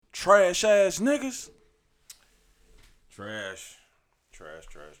trash ass niggas. Trash.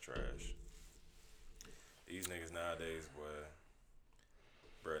 These niggas nowadays,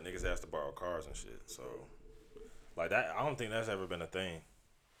 boy, niggas has to borrow cars and shit. So, like that, I don't think that's ever been a thing.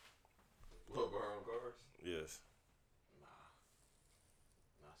 What, borrowing cars? Yes.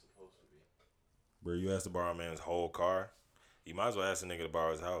 Not supposed to be. Bro, you asked to borrow a man's whole car. You might as well ask a nigga to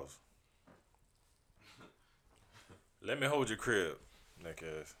borrow his house. Let me hold your crib,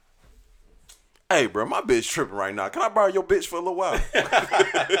 nigga. Hey, bro, my bitch tripping right now. Can I borrow your bitch for a little while?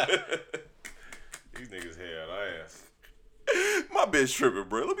 These niggas had ass. My bitch tripping,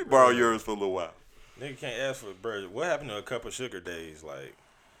 bro. Let me borrow yours for a little while. Nigga can't ask for, bro. What happened to a cup of sugar days? Like,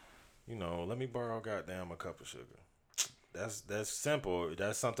 you know, let me borrow goddamn a cup of sugar. That's simple.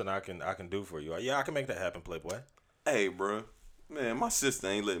 That's something I can do for you. Yeah, I can make that happen, Playboy. Hey, bro. Man, my sister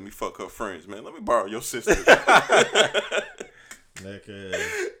ain't letting me fuck her friends, man. Let me borrow your sister.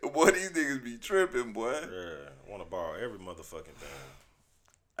 Nigga. Boy, these niggas be tripping, boy. Yeah, I want to borrow every motherfucking thing.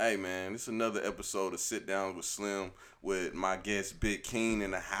 Hey, man, it's another episode of Sit Down with Slim with my guest, Big King,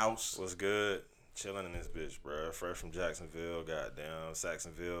 in the house. What's good? Chilling in this bitch, bro. Fresh from Jacksonville, goddamn.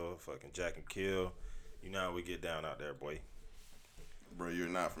 Saxonville, fucking Jack and Kill. You know how we get down out there, boy. Bro, you're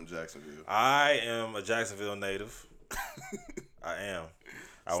not from Jacksonville. I am a Jacksonville native. I am.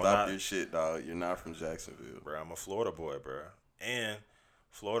 Stop your shit, dog. You're not from Jacksonville. Bro, I'm a Florida boy, bro. And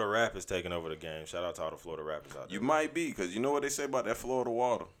Florida rap is taking over the game. Shout out to all the Florida rappers out there. You might be, because you know what they say about that Florida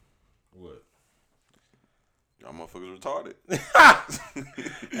water? What? Y'all motherfuckers retarded.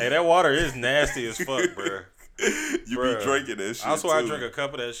 Hey, that water is nasty as fuck, bro. You Bruh, be drinking that shit, I swear too. I drink a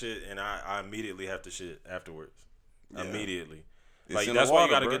cup of that shit, and I immediately have to shit afterwards. Yeah. Immediately. It's Like, in that's the why water,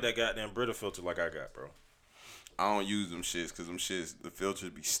 you gotta bro. get that goddamn Brita filter like I got, bro. I don't use them shits, because them shits, the filters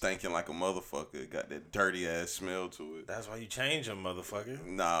be stinking like a motherfucker. It got that dirty ass smell to it. That's why you change them, motherfucker.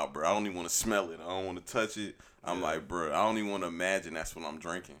 Nah, bro. I don't even want to smell it. I don't want to touch it. I'm like, bro, I don't even want to imagine that's what I'm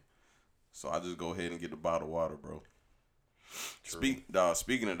drinking. So I just go ahead and get the bottled water, bro.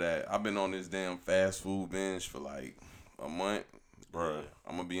 Speaking of that, I've been on this damn fast food binge for like a month. Bro, Yeah.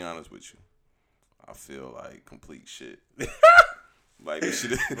 I'm going to be honest with you. I feel like complete shit. Like, this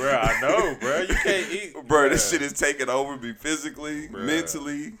shit is... Bro, I know, bro. You can't eat. Bro, this shit is taking over me physically, Bruh.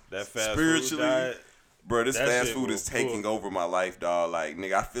 mentally, That fast spiritually. food diet. Bro, this That fast shit food will is taking cook. over my life, dog. Like,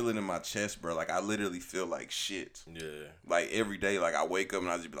 nigga, I feel it in my chest, bro. Like, I literally feel like shit. Yeah. Like, every day, like, I wake up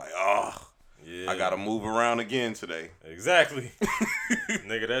and I just be like, oh, Yeah. I gotta move around again today. Exactly.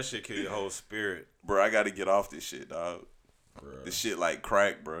 Nigga, that shit kill your whole spirit. Bro, I gotta get off this shit, dog. Bruh. This shit like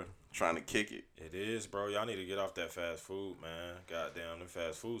crack, bro. Trying to kick it. It is, bro. Y'all need to get off that fast food, man. Goddamn, them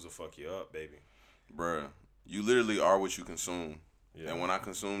fast foods will fuck you up, baby. Bro, you literally are what you consume. Yeah. And when I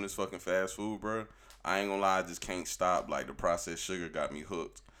consume this fucking fast food, bro, I ain't gonna lie, I just can't stop. Like, the processed sugar got me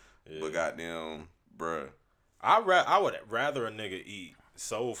hooked. Yeah. But goddamn, bro. I would rather a nigga eat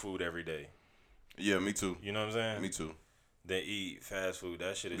soul food every day. Yeah, me too. You know what I'm saying? Me too. Than eat fast food.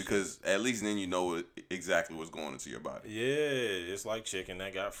 That shit is Because at least then you know exactly what's going into your body. yeah, it's like chicken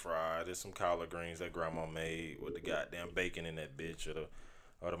that got fried. There's some collard greens that grandma made with the goddamn bacon in that bitch,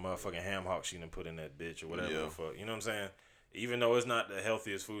 or the motherfucking ham hock she done put in that bitch, or whatever Yeah. the fuck. You know what I'm saying? Even though it's not the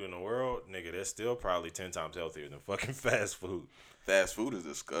healthiest food in the world, nigga, that's still probably 10 times healthier than fucking fast food. Fast food is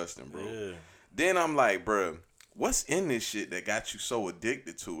disgusting, bro. Yeah. Then I'm like, bro, what's in this shit that got you so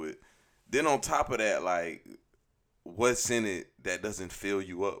addicted to it? Then on top of that, like, what's in it that doesn't fill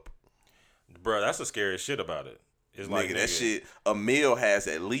you up? Bro, that's the scariest shit about it. It's like, Nigga, that shit, a meal has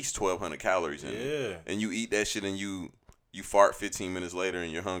at least 1,200 calories in Yeah. it. And you eat that shit and you fart 15 minutes later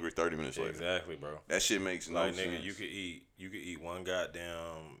and you're hungry 30 minutes later. Exactly, bro. That shit makes no Like, sense. nigga, you could eat one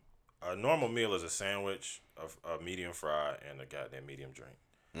goddamn. A normal meal is a sandwich, a medium fry, and a goddamn medium drink.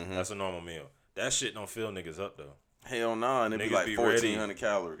 Mm-hmm. That's a normal meal. That shit don't fill niggas up though. Hell nah, and it be Niggas like be 1,400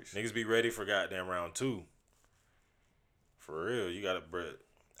 calories. Niggas be ready for goddamn round 2. For real, you gotta, bro.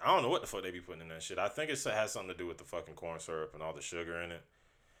 I don't know what the fuck they be putting in that shit. I think it has something to do with the fucking corn syrup and all the sugar in it,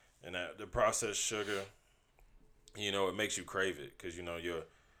 and that the processed sugar. You know, it makes you crave it because you know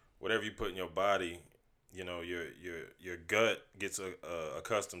whatever you put in your body, you know your gut gets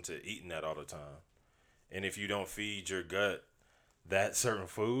accustomed to eating that all the time, and if you don't feed your gut that certain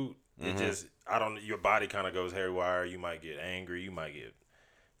food, it just your body kind of goes haywire. You might get angry. You might get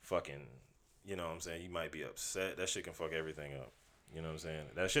fucking, you know what I'm saying? You might be upset. That shit can fuck everything up. You know what I'm saying?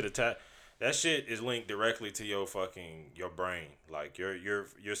 That shit is linked directly to your brain. Like your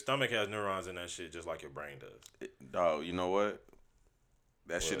stomach has neurons in that shit just like your brain does. Dog, you know what?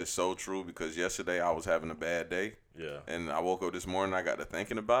 That shit is so true because yesterday I was having a bad day. Yeah. And I woke up this morning, I got to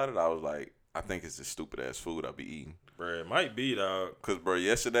thinking about it. I was like, I think it's the stupid ass food I be eating. Bro, it might be, dog. Cause bro,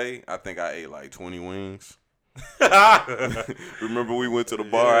 yesterday I think I ate like 20 wings. Remember we went to the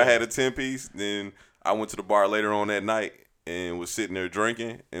bar? I had a 10-piece. Then I went to the bar later on that night and was sitting there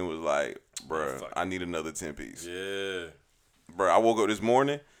drinking and was like, bro, I need another 10-piece. Yeah. Bro, I woke up this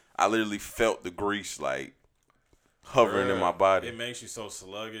morning. I literally felt the grease like hovering in my body. It makes you so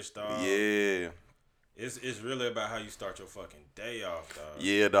sluggish, dog. Yeah. It's really about how you start your fucking day off, dog.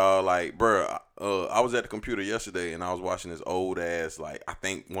 Yeah, dog. Like, bro, I was at the computer yesterday and I was watching this old ass, like, I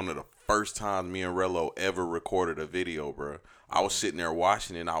think one of the first times me and Rello ever recorded a video, bro. I was sitting there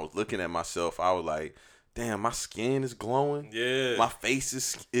watching it and I was looking at myself. I was like, damn, my skin is glowing. Yeah. My face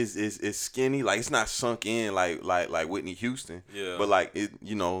is skinny. Like, it's not sunk in like Whitney Houston. Yeah. But like it,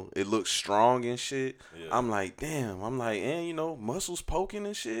 it looks strong and shit. Yeah. I'm like, damn. I'm like, and muscles poking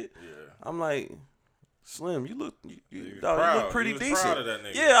and shit. Yeah. I'm like, Slim, you look you proud. look pretty You was decent. proud of that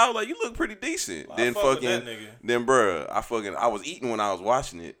nigga. Yeah, I was like, you look pretty decent. I Then fuck with fucking that nigga. then bruh, I was eating when I was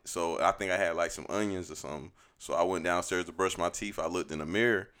watching it. So I think I had like some onions or something. So I went downstairs to brush my teeth. I looked in the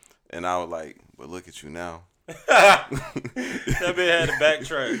mirror and I was like, but look at you now. That bitch had to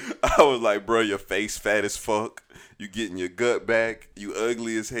backtrack. I was like, bro, your face fat as fuck. You getting your gut back. You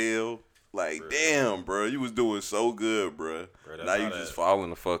ugly as hell. Like, Bro. damn, bro, you was doing so good, bro. Bro, Now you just falling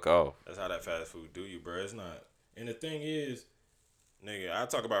the fuck off. That's how that fast food do you, bro. It's not. And the thing is, nigga, I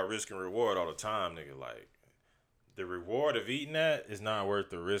talk about risk and reward all the time, nigga. Like, the reward of eating that is not worth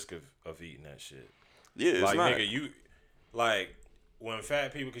the risk of eating that shit. Yeah, it's like, not. nigga, like, when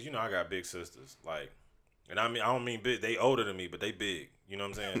fat people, because, I got big sisters. Like, and I don't mean big. They older than me, but they big. You know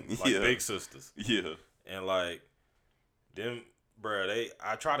what I'm saying? Like, Yeah. big sisters. Yeah. And, like, them, bro,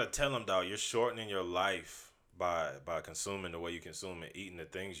 I try to tell them, dog, you're shortening your life by consuming the way you consume and eating the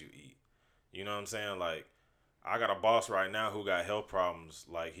things you eat. You know what I'm saying? Like, I got a boss right now who got health problems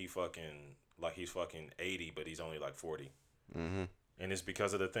like he's fucking 80, but he's only like 40. Mm-hmm. And it's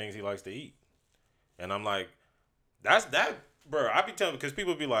because of the things he likes to eat. And I'm like, that's that, bro. I be telling, because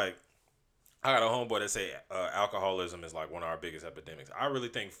people be like, I got a homeboy that say alcoholism is like one of our biggest epidemics. I really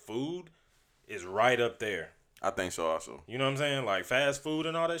think food is right up there. I think so also. You know what I'm saying? Like fast food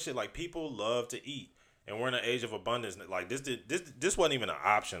and all that shit. Like people love to eat, and we're in an age of abundance. Like this wasn't even an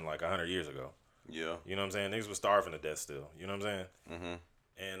option like 100 years ago. Yeah. You know what I'm saying? Niggas was starving to death still. You know what I'm saying? Mm-hmm.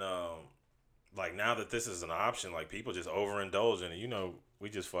 And like now that this is an option, like people just overindulge in it. We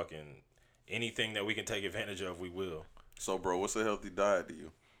just fucking anything that we can take advantage of, we will. So, bro, what's a healthy diet to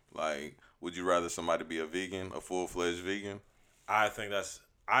you? Like, would you rather somebody be a vegan, a full-fledged vegan? I think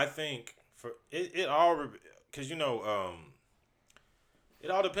for it all, because it all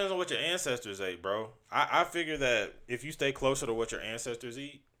depends on what your ancestors ate, bro. I figure that if you stay closer to what your ancestors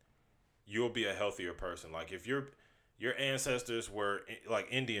eat, you'll be a healthier person. Like if your ancestors were like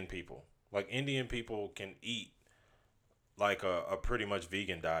Indian people can eat like a pretty much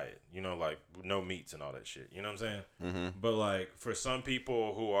vegan diet, like no meats and all that shit. You know what I'm saying? Mm-hmm. But like for some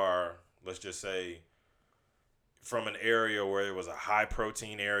people who are, let's just say, from an area where it was a high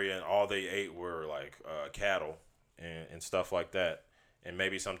protein area and all they ate were like cattle and stuff like that, and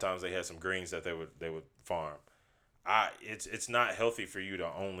maybe sometimes they had some greens that they would farm. It's not healthy for you to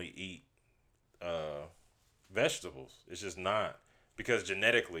only eat vegetables. It's just not, because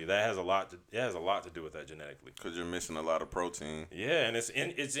genetically it has a lot to do with that genetically. Because you're missing a lot of protein. Yeah, and it's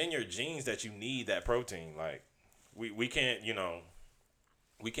in your genes that you need that protein. Like we can't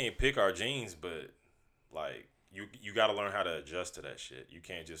we can't pick our genes, but like you got to learn how to adjust to that shit. You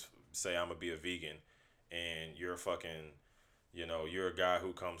can't just say I'm gonna be a vegan and you're fucking you're a guy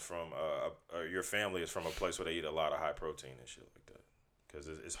who comes from your family is from a place where they eat a lot of high protein and shit like that, because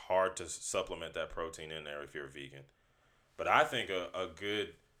it's hard to supplement that protein in there if you're a vegan. But I think a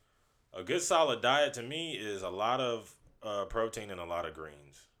good solid diet to me is a lot of protein and a lot of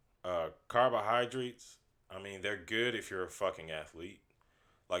greens. Carbohydrates, I mean, they're good if you're a fucking athlete.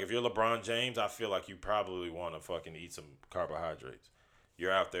 Like if you're LeBron James, I feel like you probably want to fucking eat some carbohydrates.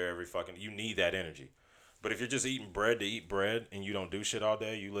 You're out there you need that energy. But if you're just eating bread to eat bread and you don't do shit all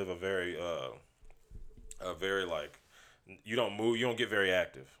day, you live a very like, you don't move, you don't get very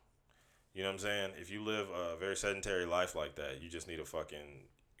active. You know what I'm saying? If you live a very sedentary life like that, you just need to fucking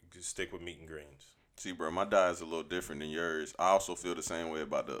stick with meat and greens. See, bro, my diet's a little different than yours. I also feel the same way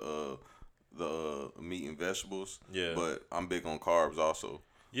about the meat and vegetables. Yeah. But I'm big on carbs also.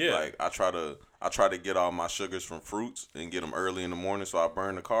 Yeah. Like I try to get all my sugars from fruits and get them early in the morning so I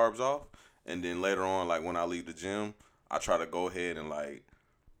burn the carbs off. And then later on, like when I leave the gym, I try to go ahead and like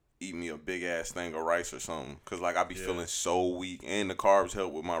eat me a big ass thing of rice or something, cause like I be Yeah. feeling so weak, and the carbs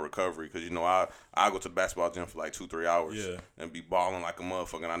help with my recovery, cause you know I go to the basketball gym for like 2-3 hours, Yeah. and be balling like a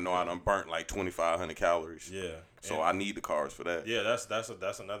motherfucker. And I know I done burnt like 2,500 calories, Yeah. so And- I need the carbs for that. Yeah,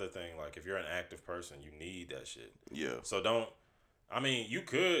 that's another thing. Like if you're an active person, you need that shit. Yeah, So don't. I mean, you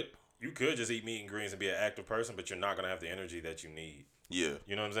could just eat meat and greens and be an active person, but you're not gonna have the energy that you need. yeah.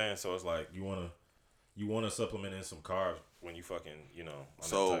 You know what I'm saying? So it's like you wanna supplement in some carbs when you fucking on that type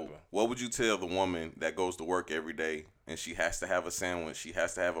So of. what would you tell the woman that goes to work every day and she has to have a sandwich, she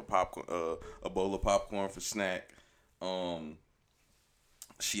has to have a popcorn, a bowl of popcorn for snack,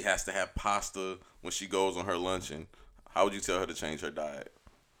 she has to have pasta when she goes on her luncheon? How would you tell her to change her diet?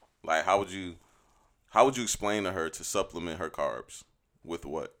 Like how would you explain to her to supplement her carbs with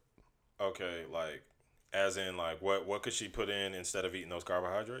what? Okay, like as in like what could she put in instead of eating those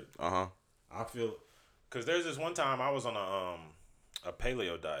carbohydrates? Uh-huh. I feel because there's this one time I was on a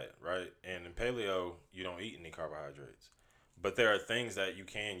paleo diet, right? And in paleo you don't eat any carbohydrates, but there are things that you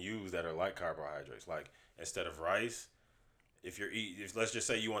can use that are like carbohydrates. Like instead of rice, if let's just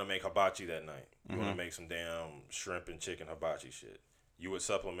say you want to make hibachi that night, you want to make some damn shrimp and chicken hibachi shit, you would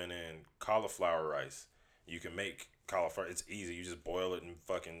supplement in cauliflower rice. You can make cauliflower. It's easy. You just boil it and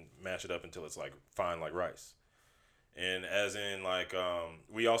fucking mash it up until it's like fine like rice. And as in like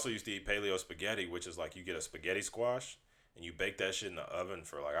we also used to eat paleo spaghetti, which is like you get a spaghetti squash and you bake that shit in the oven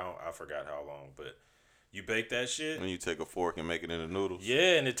for like I forgot how long, but you bake that shit. When you take a fork and make it into noodles.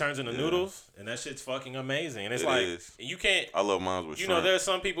 Yeah, and it turns into noodles, and that shit's fucking amazing. And it's It like is. you can't. I love mine with You shrimp. know, there's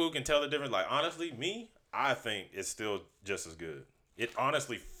some people who can tell the difference. Like honestly, I think it's still just as good. It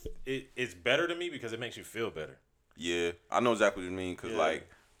honestly, it's better to me because it makes you feel better. Yeah, I know exactly what you mean. Cause Yeah. like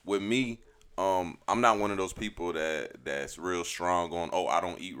with me, I'm not one of those people that's real strong on. Oh, I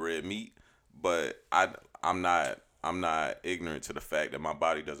don't eat red meat, but I'm not ignorant to the fact that my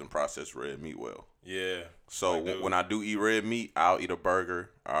body doesn't process red meat well. Yeah. So Like, dude. when I do eat red meat, I'll eat a burger,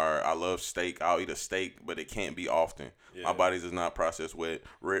 or I love steak. I'll eat a steak, but it can't be often. Yeah. My body does not process red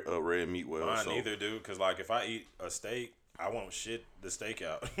meat well. Mine so. neither, dude. Because like if I eat a steak, I won't shit the steak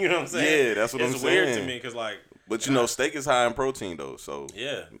out. You know what I'm saying? Yeah, that's what I'm It's weird to saying. me because like. But you know, steak is high in protein though, so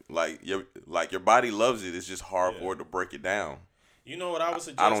Yeah. like your body loves it. It's just hard Yeah. for it to break it down. You know what I would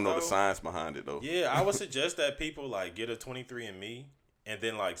suggest? I don't know though? the science behind it though. Yeah, I would suggest that people like get a 23andMe and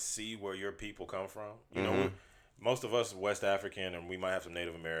then like see where your people come from. You know, most of us West African and we might have some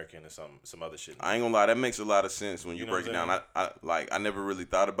Native American and some other shit. I ain't gonna lie, that makes a lot of sense when you, You know break it what I'm down. I never really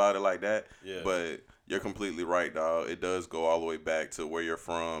thought about it like that. Yeah. But you're completely right, dog. It does go all the way back to where you're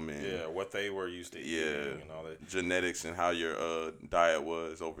from and Yeah, what they were used to eating and all that. genetics and how your diet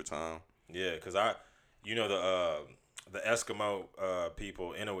was over time. Yeah, because the Eskimo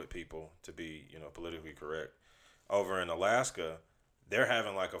people, Inuit people, to be politically correct, over in Alaska, they're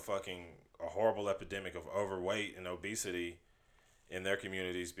having like a horrible epidemic of overweight and obesity in their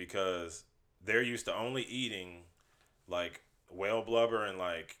communities because they're used to only eating like whale blubber and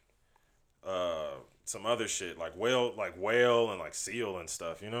like some other shit like whale and like seal and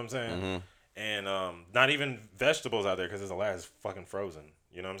stuff. You know what I'm saying? And not even vegetables out there because it's Alaska's fucking frozen.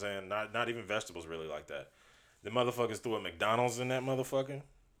 You know what I'm saying? Not even vegetables really like that. The motherfuckers threw a McDonald's in that motherfucker.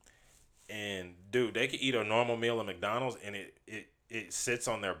 And dude, they could eat a normal meal at McDonald's and it sits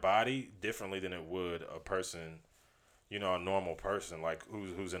on their body differently than it would a person, a normal person like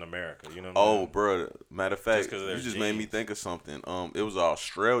who's in America. You know what I'm Oh, saying? bro. Matter of fact, 'cause of you their just made me genes. think of something. It was an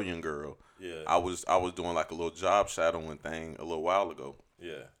Australian girl. Yeah. I was doing like a little job shadowing thing a little while ago.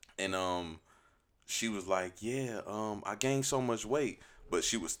 Yeah. And she was like, yeah, I gained so much weight. But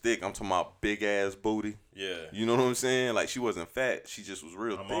she was thick. I'm talking about big ass booty. Yeah. You know what I'm saying? Like she wasn't fat. She just was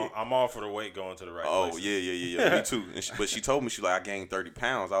real thick. I'm all for the weight going to the right Oh places. yeah. Me too. And but she told me she like I gained 30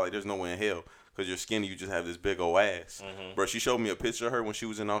 pounds. I was like, there's no way in hell because you're skinny. You just have this big old ass. Bro, she showed me a picture of her when she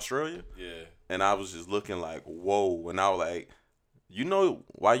was in Australia, Yeah. and I was just looking like, whoa. And I was like, you know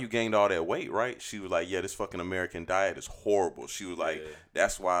why you gained all that weight, right? She was like, yeah, this fucking American diet is horrible. She was like, Yeah.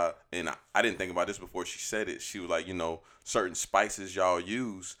 that's why. And I didn't think about this before she said it. She was like, certain spices y'all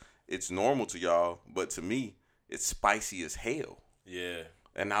use, it's normal to y'all, but to me, it's spicy as hell. Yeah.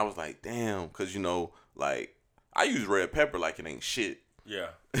 And I was like, damn, because, like, I use red pepper like it ain't shit.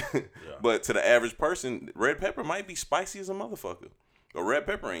 Yeah. But to the average person, red pepper might be spicy as a motherfucker. But red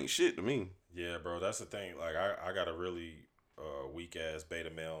pepper ain't shit to me. Yeah, bro. That's the thing. Like, I got a really weak ass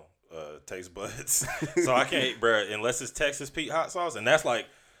beta male taste buds, so I can't, bro, unless it's Texas Pete hot sauce, and that's like,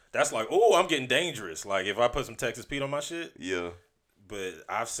 oh, I'm getting dangerous. Like if I put some Texas Pete on my shit. Yeah. But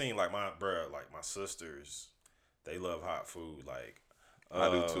I've seen like my sisters, they love hot food. Like I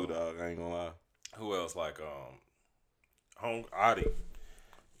do too, dog. I ain't gonna lie. who else? Like Adi.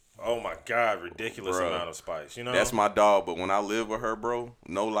 Oh my God, ridiculous Bruh. amount of spice. You know, That's my dog. But when I lived with her, bro,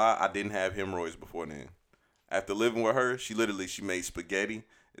 no lie, I didn't have hemorrhoids before then. After living with her, she made spaghetti.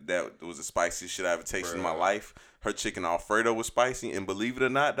 That was the spiciest shit I ever tasted in my Bruh. life. Her chicken Alfredo was spicy. And believe it or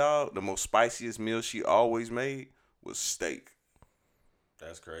not, dog, the most spiciest meal she always made was steak.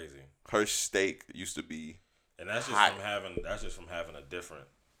 That's crazy. Her steak used to be, And that's just hot. from having a different.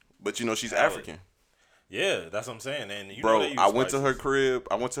 but you know, she's Palate. African. Yeah, that's what I'm saying. And you know Bro, they use I went to her spices. crib.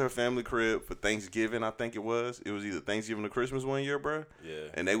 I went to her family crib for Thanksgiving, I think it was. It was either Thanksgiving or Christmas one year, bro. Yeah,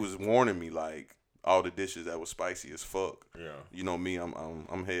 And they was warning me, like, all the dishes that was spicy as fuck. yeah, You know me,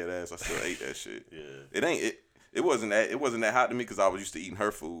 I'm head ass. I still ate that shit. yeah. It wasn't that hot to me because I was used to eating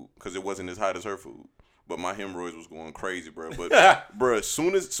her food because it wasn't as hot as her food. But my hemorrhoids was going crazy, bro. But bro, as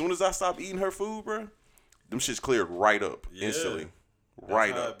soon as I stopped eating her food, bro, them shits cleared right up Yeah. instantly, That's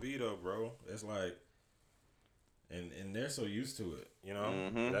right how up. it be though, bro. It's like, and they're so used to it, you know.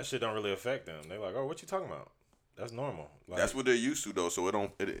 Mhm. That shit don't really affect them. They're like, oh, what you talking about? That's normal. Like, That's what they're used to though, so it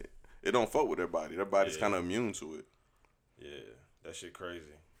don't fuck with their body. Their body's Yeah. kind of immune to it. Yeah, that shit crazy.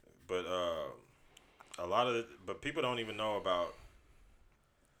 But but people don't even know about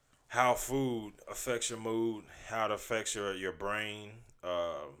how food affects your mood, how it affects your brain.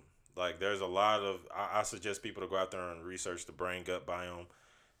 Like there's a lot of I suggest people to go out there and research the brain gut biome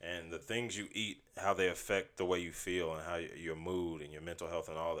and the things you eat, how they affect the way you feel and how your mood and your mental health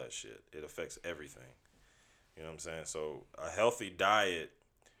and all that shit. It affects everything. You know what I'm saying? So a healthy diet,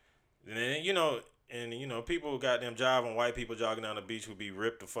 and then, people goddamn jiving, white people jogging down the beach would be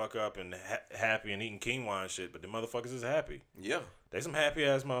ripped the fuck up and happy and eating quinoa and shit, but the motherfuckers is happy. Yeah, They some happy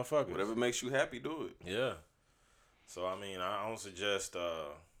ass motherfuckers. whatever makes you happy, do it. Yeah. So I mean, I don't suggest.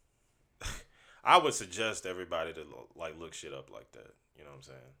 I would suggest everybody to look shit up like that. You know what I'm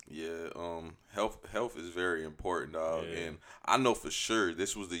saying? Yeah, health is very important, dog. Yeah. And I know for sure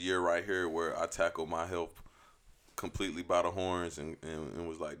this was the year right here where I tackled my health completely by the horns and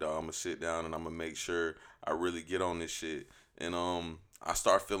was like, dog, I'm gonna sit down and I'm gonna make sure I really get on this shit. And I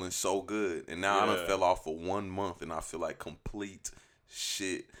start feeling so good. And now I done Yeah. fell off for 1 month and I feel like complete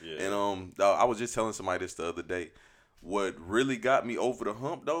shit. Yeah. And dog, I was just telling somebody this the other day. What really got me over the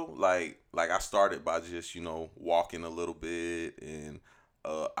hump though, like I started by just, walking a little bit and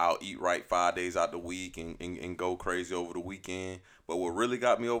I'll eat right 5 days out the week and go crazy over the weekend. But what really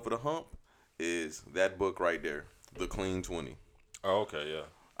got me over the hump is that book right there, The Clean 20. Oh, okay, yeah.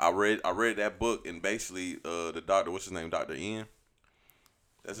 I read that book and basically the doctor, what's his name, Dr. Ian?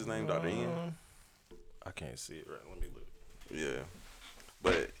 That's his name, Dr. Ian? I can't see it right. Let me look. Yeah.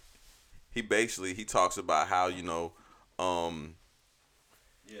 But he talks about how,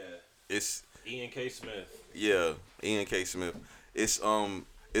 Yeah. it's Ian K. Smith. Yeah, Ian K. Smith. It's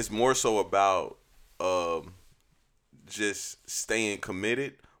more so about just staying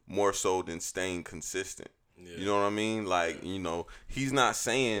committed more so than staying consistent. Yeah. You know what I mean? Like, he's not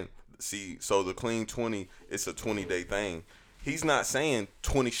saying, so the Clean 20, it's a 20-day thing. He's not saying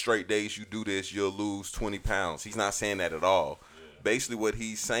 20 straight days you do this, you'll lose 20 pounds. He's not saying that at all. Yeah. Basically what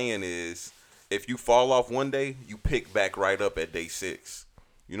he's saying is if you fall off one day, you pick back right up at day 6.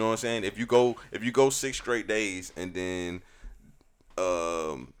 You know what I'm saying? If you go 6 straight days and then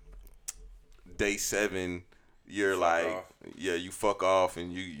day 7 you're Fuck like off. Yeah, you fuck off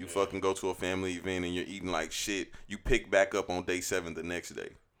and you fucking go to a family event and you're eating like shit, you pick back up on day 7 the next day.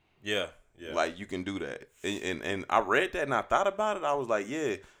 Yeah. Yeah. Like you can do that. And I read that and I thought about it. I was like,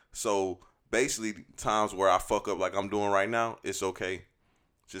 yeah. So basically times where I fuck up like I'm doing right now, it's okay.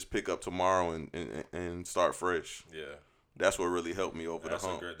 Just pick up tomorrow and start fresh. Yeah. That's what really helped me over the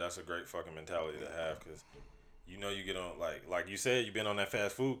hump. That's a great fucking mentality to have because you get on like you said, you've been on that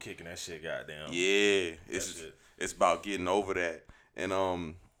fast food kick and that shit goddamn. Yeah, it's about getting over that.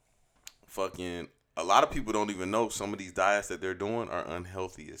 And fucking a lot of people don't even know some of these diets that they're doing are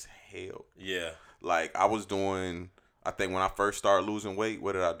unhealthy as hell. Yeah. Like I was doing, I think when I first started losing weight,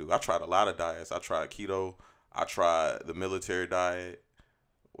 what did I do? I tried a lot of diets. I tried keto. I tried the military diet.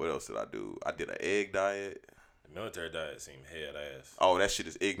 What else did I do? I did an egg diet. The military diet seemed head ass. Oh, that shit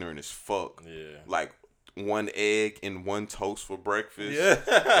is ignorant as fuck. Yeah. Like 1 egg and 1 toast for breakfast. Yeah.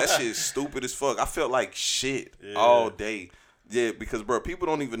 That shit is stupid as fuck. I felt like shit all day. Yeah, because bro, people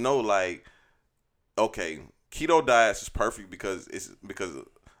don't even know like, okay, keto diets is perfect because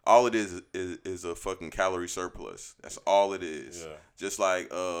all it is a fucking calorie surplus. That's all it is. Yeah. Just like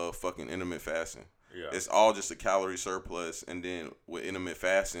fucking intermittent fasting. Yeah. It's all just a calorie surplus, and then with intermittent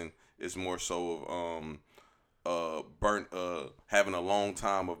fasting, it's more so of having a long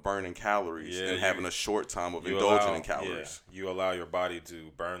time of burning calories and having a short time of indulging in calories. Yeah, you allow your body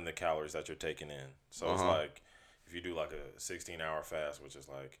to burn the calories that you're taking in. So it's like if you do like a 16-hour fast, which is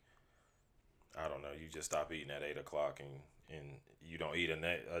like, I don't know, you just stop eating at 8 o'clock and you don't eat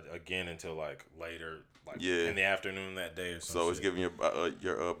again until like later, like in the afternoon that day or something. So it's giving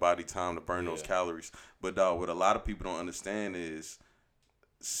your body time to burn those calories. But dog, what a lot of people don't understand is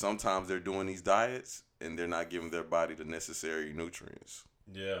sometimes they're doing these diets and they're not giving their body the necessary nutrients.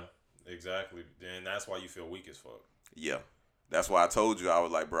 Yeah, exactly. And that's why you feel weak as fuck. Yeah. That's why I told you, I was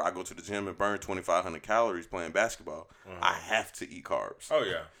like, bro, I go to the gym and burn 2,500 calories playing basketball. I have to eat carbs. Oh,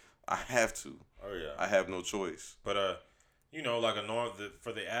 yeah. I have to. Oh, yeah. I have no choice. But, you know, like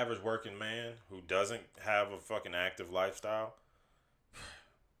for the average working man who doesn't have a fucking active lifestyle,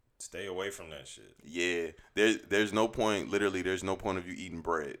 stay away from that shit. Yeah. There's no point, literally, there's no point of you eating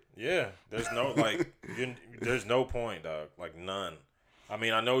bread. Yeah. There's no, like, there's no point, dog. Like, none. I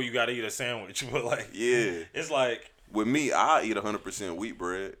mean, I know you got to eat a sandwich, but, like, yeah. It's like. With me, I'll eat 100% wheat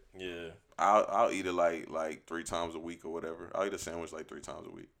bread. Yeah. I'll eat it like 3 times a week or whatever. I'll eat a sandwich like 3 times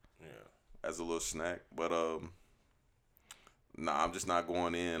a week. Yeah. As a little snack. But nah, I'm just not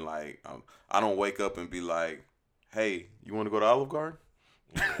going in like I don't wake up and be like, hey, you want to go to Olive Garden?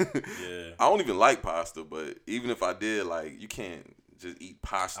 Yeah. I don't even like pasta, but even if I did, like, you can't just eat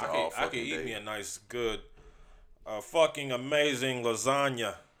pasta all fucking day. I could eat me a nice, good, fucking amazing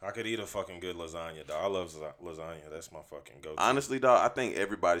lasagna. I could eat a fucking good lasagna, dog. I love lasagna. That's my fucking go-to. Honestly, dog, I think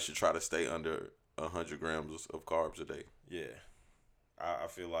everybody should try to stay under 100 grams of carbs a day. Yeah. I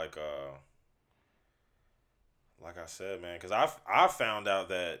feel like I said, man, because I found out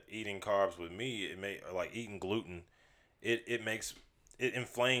that eating carbs with me, like eating gluten, it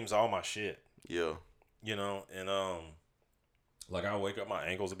inflames all my shit. Yeah. You know, and like I wake up, my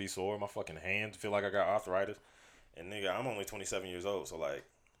ankles will be sore, my fucking hands feel like I got arthritis, and nigga, I'm only 27 years old, so like.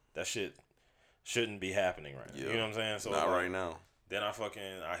 That shit shouldn't be happening right now. You know what I'm saying? So not right now. Then I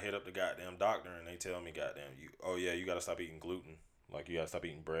hit up the goddamn doctor and they tell me, goddamn, you gotta stop eating gluten. Like you gotta stop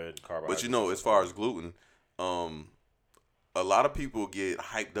eating bread and carbohydrates. But you know, as far as gluten, a lot of people get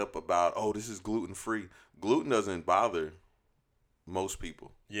hyped up about, oh, this is gluten free. Gluten doesn't bother most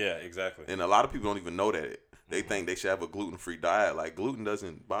people. Yeah, exactly. And a lot of people don't even know that. They think they should have a gluten free diet. Like gluten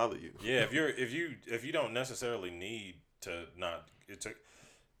doesn't bother you. Yeah, if you don't necessarily need to not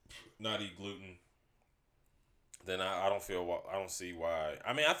eat gluten, then I don't see why.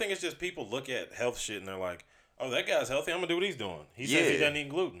 I mean, I think it's just people look at health shit and they're like, oh, that guy's healthy. I'm gonna do what he's doing. He says he doesn't eat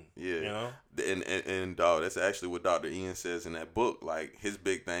gluten. Yeah, you know. And that's actually what Dr. Ian says in that book. Like his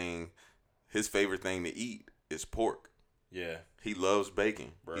favorite thing to eat is pork. Yeah, he loves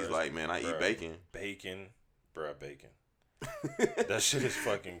bacon. He's like, man, I eat bacon. Bacon. That shit is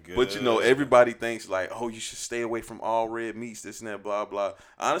fucking good. But you know, everybody thinks like, oh, you should stay away from all red meats, this and that, blah blah.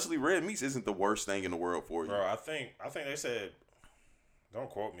 Honestly, red meats isn't the worst thing in the world for you. Bro, I think they said, don't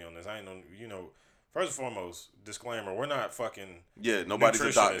quote me on this. I ain't know. You know, first and foremost, disclaimer: we're not fucking nobody's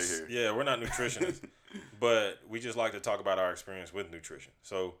a doctor here. Yeah, we're not nutritionists, but we just like to talk about our experience with nutrition.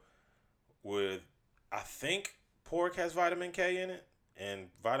 So, I think pork has vitamin K in it. And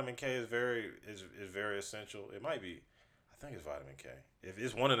vitamin K is very essential. It might be, I think it's vitamin K. If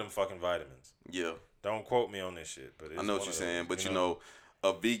it's one of them fucking vitamins. Yeah. Don't quote me on this shit, but I know what you're saying. But you know,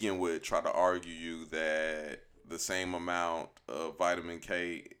 a vegan would try to argue you that the same amount of vitamin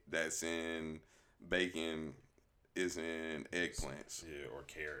K that's in bacon is in eggplants. Yeah, or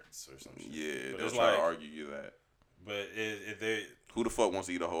carrots or something. Yeah, they'll try to argue you that. But who the fuck wants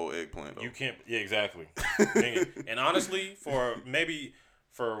to eat a whole eggplant though? You can't. Yeah, exactly. And honestly, for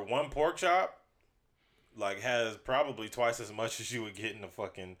one pork chop, like has probably twice as much as you would get in a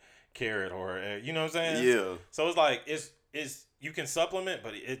fucking carrot or you know what I'm saying? Yeah. So it's like it's you can supplement,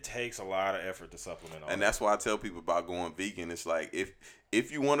 but it takes a lot of effort to supplement. And that's why I tell people about going vegan. It's like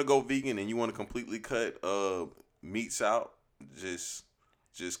if you want to go vegan and you want to completely cut meats out, just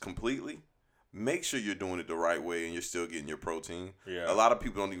completely. Make sure you're doing it the right way and you're still getting your protein. Yeah. A lot of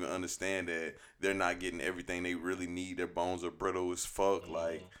people don't even understand that they're not getting everything they really need. Their bones are brittle as fuck. Mm-hmm.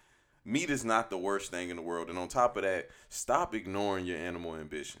 Like, meat is not the worst thing in the world. And on top of that, stop ignoring your animal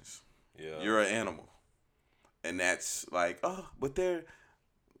ambitions. Yeah. You're an animal. And that's like, oh, but they're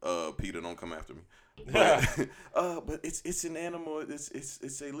Peter, don't come after me. But it's an animal. It's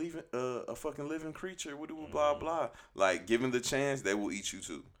a fucking living creature. Blah blah. Like, given the chance, they will eat you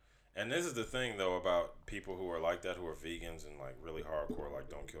too. And this is the thing, though, about people who are like that, who are vegans and, like, really hardcore, like,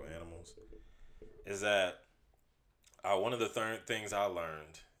 don't kill animals, is that one of the things I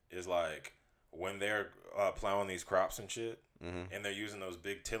learned is, like, when they're plowing these crops and shit, and they're using those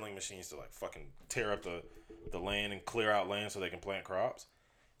big tilling machines to, like, fucking tear up the land and clear out land so they can plant crops,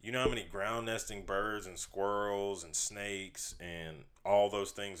 you know how many ground nesting birds and squirrels and snakes and all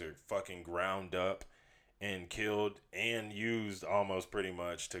those things are fucking ground up and killed and used almost pretty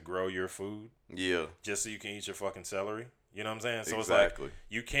much to grow your food Yeah. just so you can eat your fucking celery. You know what I'm saying? So Exactly. it's like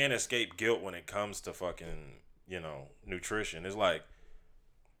you can't escape guilt when it comes to fucking, nutrition. It's like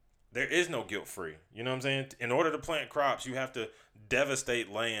there is no guilt free. You know what I'm saying? In order to plant crops, you have to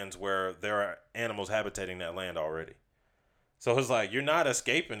devastate lands where there are animals habitating that land already. So it's like you're not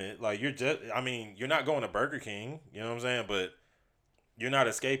escaping it. Like you're not going to Burger King, you know what I'm saying? But you're not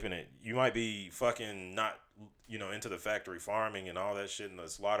escaping it. You might be fucking not, into the factory farming and all that shit and the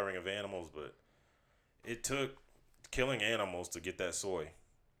slaughtering of animals, but it took killing animals to get that soy.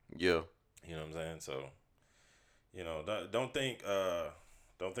 Yeah. You know what I'm saying? So, don't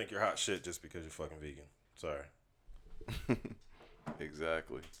think you're hot shit just because you're fucking vegan. Sorry.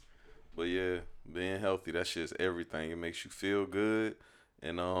 Exactly. But yeah, being healthy, that shit's everything. It makes you feel good.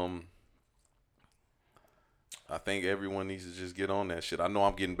 And I think everyone needs to just get on that shit. I know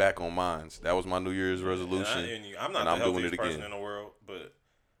I'm getting back on mine. That was my New Year's resolution. I'm not and the I'm doing healthiest it person again. in the world, but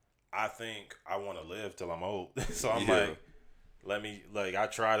I think I want to live till I'm old. So I'm Yeah. I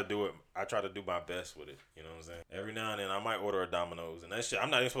try to do it. I try to do my best with it. You know what I'm saying? Every now and then I might order a Domino's and that shit. I'm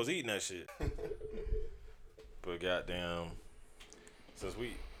not even supposed to eat that shit. But goddamn, since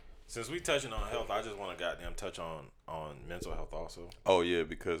we touching on health, I just want to goddamn touch on mental health also. Oh yeah,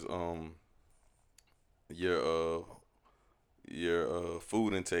 because your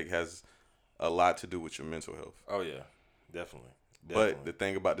food intake has a lot to do with your mental health. Oh yeah, definitely. But the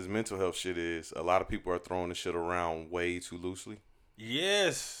thing about this mental health shit is a lot of people are throwing this shit around way too loosely.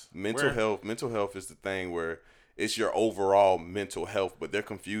 Yes. Mental health is the thing where it's your overall mental health, but they're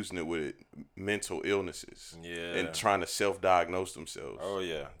confusing it with mental illnesses. Yeah. And trying to self-diagnose themselves. Oh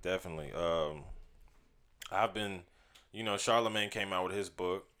yeah, definitely. I've been, Charlemagne came out with his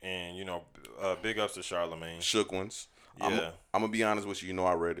book, and big ups to Charlemagne. Shook Ones. Yeah. I'm gonna be honest with you.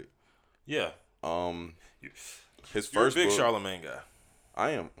 I read it. Yeah. His You're first a big book, Charlemagne guy.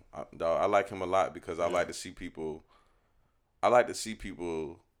 I am. I like him a lot because I like to see people. I like to see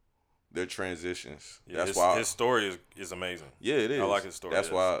people, their transitions. Yeah, That's why his story is amazing. Yeah, it is. I like his story. That's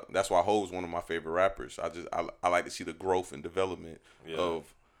why Ho's one of my favorite rappers. I like to see the growth and development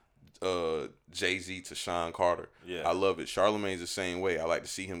of Jay-Z to Sean Carter. Yeah. I love it. Charlemagne's the same way. I like to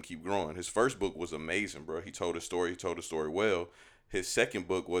see him keep growing. His first book was amazing, bro. He told a story. He told the story well. His second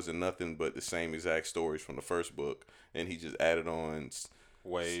book wasn't nothing but the same exact stories from the first book, and he just added on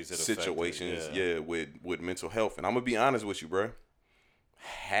ways that situations, affected, with mental health. And I'm gonna be honest with you, bro.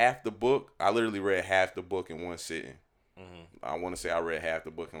 Half the book, I literally read half the book in one sitting. Mm-hmm. I want to say I read half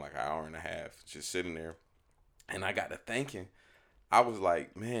the book in like an hour and a half, just sitting there. And I got to thinking, I was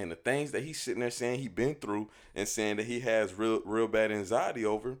like, man, the things that he's sitting there saying he been through and saying that he has real bad anxiety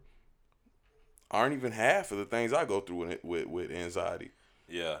over aren't even half of the things I go through with anxiety.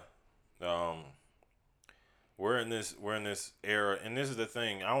 Yeah. We're in this era, and this is the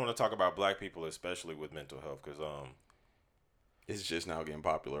thing. I want to talk about black people, especially with mental health, because it's just now getting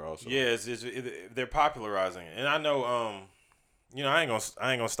popular. Also, yeah, they're popularizing it, and I know, I ain't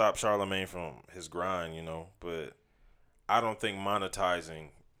gonna stop Charlemagne from his grind, but I don't think monetizing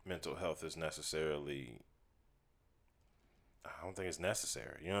mental health is necessarily. I don't think it's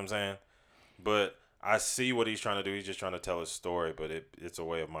necessary. You know what I'm saying? But I see what he's trying to do. He's just trying to tell his story, but it's a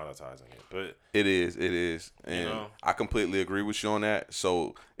way of monetizing it. But it is, and I completely agree with you on that.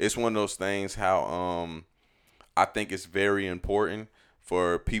 So it's one of those things how I think it's very important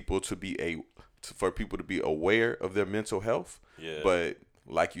for people to be aware of their mental health. Yeah. But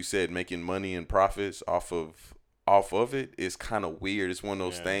like you said, making money and profits off of it is kind of weird. It's one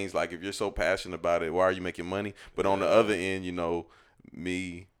of those things like if you're so passionate about it, why are you making money? But on the other end,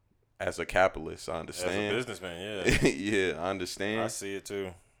 me as a capitalist, I understand. As a businessman, yeah. Yeah, I understand. I see it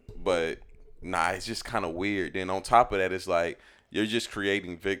too. But it's just kind of weird. Then on top of that, it's like you're just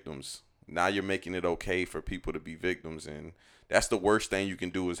creating victims. Now you're making it okay for people to be victims, and that's the worst thing you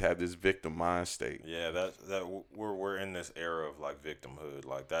can do is have this victim mind state. Yeah, that we're in this era of like victimhood.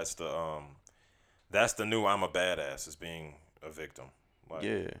 Like that's the new I'm a badass is being a victim. Like,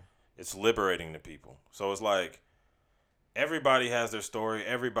 yeah, it's liberating to people. So it's like everybody has their story.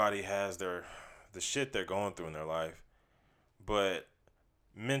 Everybody has the shit they're going through in their life. But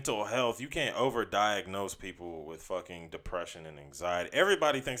mental health, you can't overdiagnose people with fucking depression and anxiety.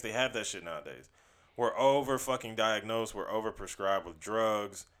 Everybody thinks they have that shit nowadays. We're over fucking diagnosed. We're over prescribed with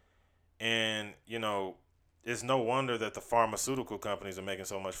drugs. And, it's no wonder that the pharmaceutical companies are making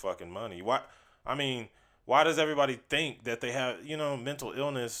so much fucking money. Why does everybody think that they have, mental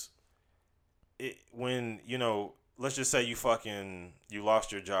illness when, let's just say you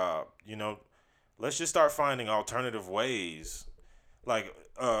lost your job, let's just start finding alternative ways. Like,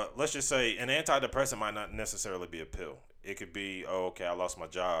 let's just say an antidepressant might not necessarily be a pill. It could be, oh, okay, I lost my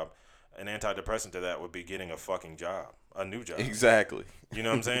job. An antidepressant to that would be getting a fucking job, a new job. Exactly. You know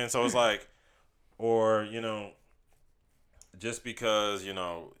what I'm saying? So it's like, or, just because,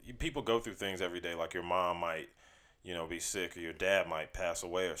 people go through things every day, like your mom might, be sick, or your dad might pass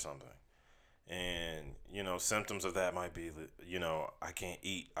away or something. And, symptoms of that might be, I can't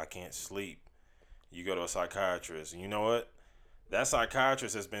eat, I can't sleep. You go to a psychiatrist, and you know what? That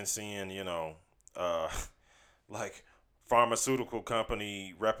psychiatrist has been seeing, like pharmaceutical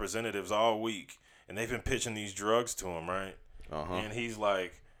company representatives all week, and they've been pitching these drugs to him, right? Uh-huh. And he's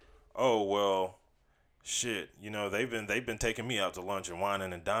like, "Oh well, shit. They've been taking me out to lunch and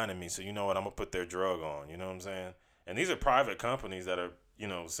whining and dining me. So you know what? I'm gonna put their drug on. You know what I'm saying? And these are private companies that are,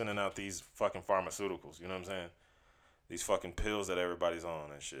 sending out these fucking pharmaceuticals. You know what I'm saying? These fucking pills that everybody's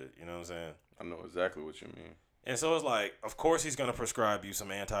on and shit. You know what I'm saying? I know exactly what you mean. And so it's like, of course he's gonna prescribe you some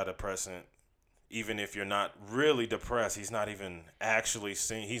antidepressant, even if you're not really depressed. He's not even actually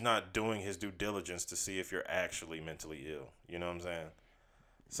seeing. He's not doing his due diligence to see if you're actually mentally ill. You know what I'm saying?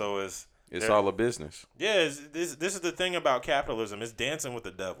 So it's all a business. Yeah, this is the thing about capitalism. It's dancing with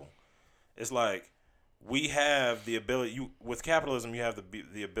the devil. It's like we have the ability. With capitalism, you have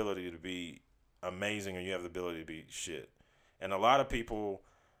the ability to be amazing, or you have the ability to be shit. And a lot of people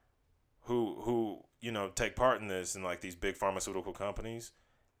who take part in this, and like these big pharmaceutical companies,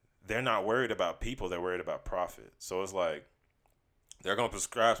 they're not worried about people. They're worried about profit. So it's like they're gonna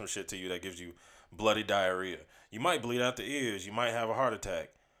prescribe some shit to you that gives you bloody diarrhea. You might bleed out the ears. You might have a heart attack.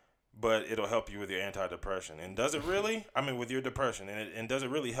 But it'll help you with your antidepressant. And does it really? I mean, with your depression. And does it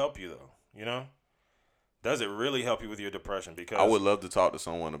really help you, though? Does it really help you with your depression? Because I would love to talk to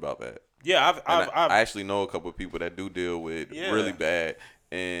someone about that. Yeah, I actually know a couple of people that do deal with really bad.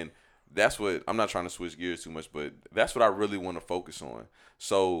 And that's what, I'm not trying to switch gears too much, but that's what I really want to focus on.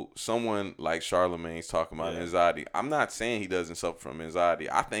 So someone like Charlamagne's talking about anxiety. I'm not saying he doesn't suffer from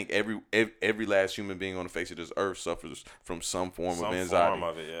anxiety. I think every last human being on the face of this earth suffers from some form of anxiety. Form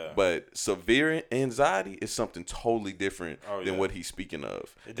of it, yeah. But severe anxiety is something totally different than what he's speaking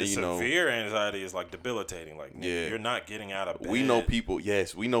of. Severe anxiety is like debilitating. Like, you're not getting out of bed. We know people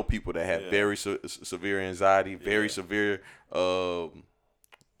that have very severe anxiety, very severe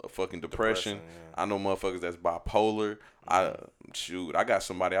fucking depression. I know motherfuckers that's bipolar. I got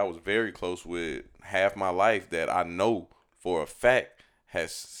somebody I was very close with half my life that I know for a fact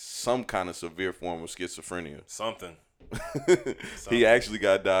has some kind of severe form of schizophrenia. Something. He actually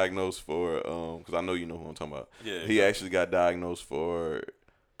got diagnosed for because I know you know who I'm talking about. Yeah, exactly. He actually got diagnosed for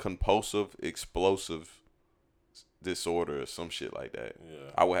compulsive explosive disorder or some shit like that.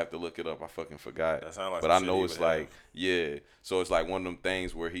 Yeah. I would have to look it up. I fucking forgot. That sounds like, but I know it's like so it's like one of them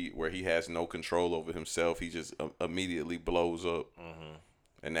things where he has no control over himself. He just immediately blows up,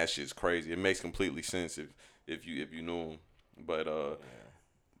 and that shit's crazy. It makes completely sense if you know him. But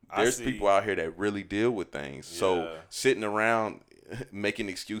there's people out here that really deal with things. Yeah. So sitting around making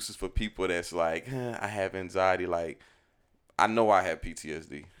excuses for people that's like, I have anxiety. Like, I know I have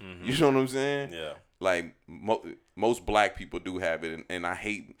PTSD. You know what I'm saying? Yeah. Like most black people do have it, and I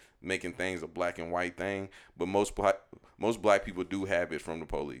hate making things a black and white thing, but most black people do have it from the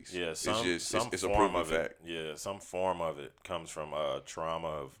police. Yeah, it's a proven fact. Yeah, some form of it comes from trauma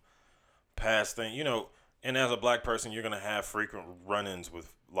of past thing. And as a black person, you're gonna have frequent run-ins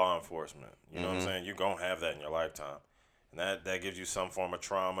with law enforcement. You know what I'm saying? You're gonna have that in your lifetime, and that gives you some form of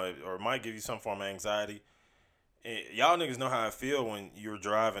trauma, or it might give you some form of anxiety. Y'all niggas know how I feel when you're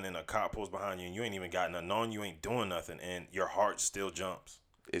driving and a cop pulls behind you and you ain't even got nothing on, you ain't doing nothing, and your heart still jumps.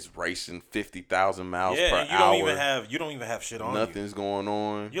 It's racing 50,000 miles per hour. Yeah, you don't even have shit on. Nothing's going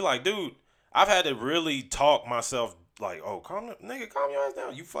on. You're like, dude, I've had to really talk myself like, oh, calm your ass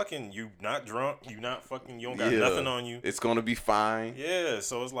down. You not drunk. You don't got nothing on you. It's gonna be fine. Yeah,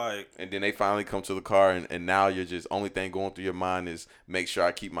 so it's like. And then they finally come to the car, and now you're just, only thing going through your mind is make sure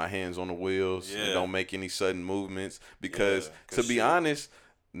I keep my hands on the wheels and don't make any sudden movements. Because to be honest,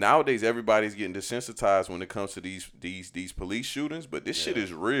 nowadays everybody's getting desensitized when it comes to these police shootings. But this shit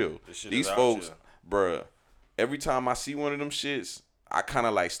is real. These folks, bruh, every time I see one of them shits, I kind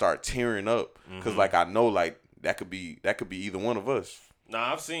of like start tearing up because like I know like. That could be either one of us.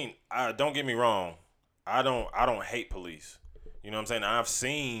 Nah, don't get me wrong. I don't hate police. You know what I'm saying?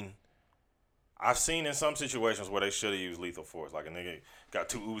 I've seen in some situations where they should have used lethal force. Like a nigga got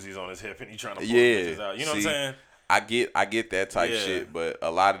 2 Uzis on his hip and he trying to pull bitches out. You know what I'm saying? I get that type shit, but a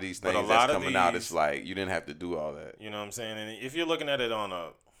lot of these things that's coming out, it's like you didn't have to do all that. You know what I'm saying? And if you're looking at it on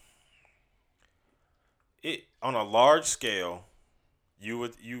a large scale, you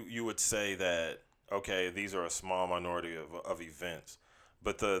would say that okay, these are a small minority of events,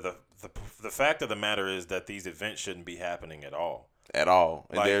 but the fact of the matter is that these events shouldn't be happening at all. At all,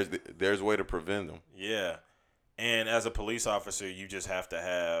 and Like, there's a way to prevent them. Yeah, and as a police officer, you just have to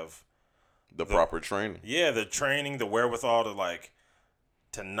have The proper training. yeah, the training, the wherewithal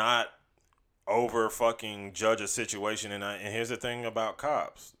to not over fucking judge a situation. And here's the thing about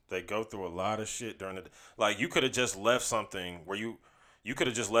cops: they go through a lot of shit during the like. You could have just left something where you could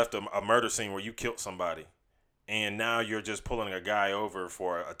have just left a murder scene where you killed somebody, and now you're just pulling a guy over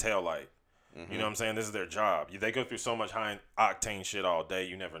for a taillight. You know what I'm saying? This is their job. They go through so much high octane shit all day.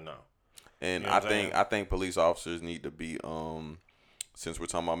 You never know. And You know what I'm saying? I think police officers need to be since we're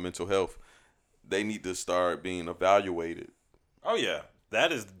talking about mental health, they need to start being evaluated Oh yeah,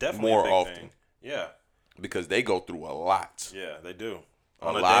 that is definitely more a big often thing. Yeah, because they go through a lot. yeah, they do.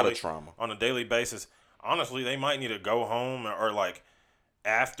 A lot of trauma. On a daily basis. Honestly, they might need to go home or like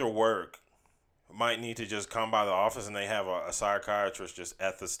after work, might need to just come by the office and they have a psychiatrist just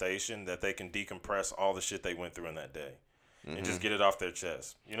at the station that they can decompress all the shit they went through in that day and just get it off their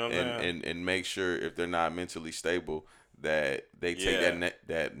chest. You know what I'm saying? And make sure if they're not mentally stable that they take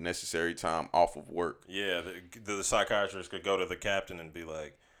that necessary time off of work. Yeah, the psychiatrist could go to the captain and be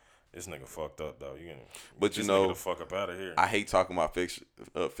like, "This nigga fucked up, though. But this you know, nigga the fuck up out of here." I hate talking about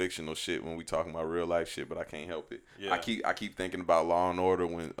fictional shit when we talking about real life shit, but I can't help it. Yeah. I keep thinking about Law and Order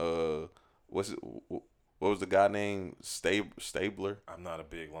when what was the guy named Stabler? I'm not a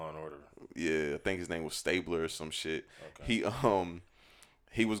big Law and Order. Yeah, I think his name was Stabler or some shit. Okay.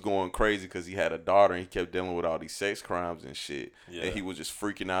 He was going crazy because he had a daughter and he kept dealing with all these sex crimes and shit. Yeah. And he was just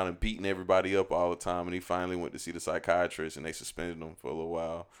freaking out and beating everybody up all the time. And he finally went to see the psychiatrist and they suspended him for a little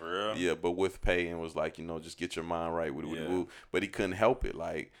while. For real? Yeah, but with pay and was like, just get your mind right. Yeah. But he couldn't help it.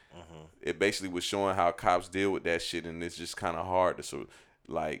 Like, it basically was showing how cops deal with that shit. And it's just kind of hard to, so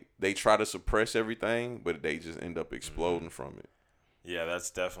like, they try to suppress everything, but they just end up exploding from it. Yeah, that's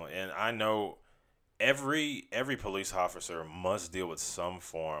definitely. And I know every police officer must deal with some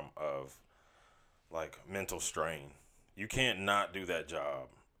form of like mental strain. You can't not do that job.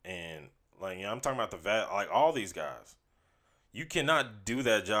 And like, I'm talking about like all these guys. You cannot do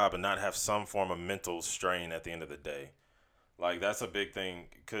that job and not have some form of mental strain at the end of the day. Like, that's a big thing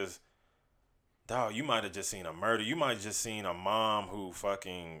because, dog, you might have just seen a murder. You might have just seen a mom who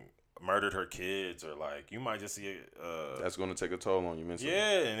fucking murdered her kids, or like you might just see that's going to take a toll on you mentally.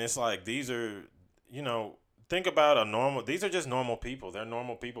 Yeah, and it's like these are, think about these are just normal people. They're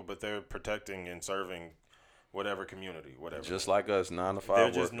normal people, but they're protecting and serving whatever community, whatever. Just like us, 9 to 5 They're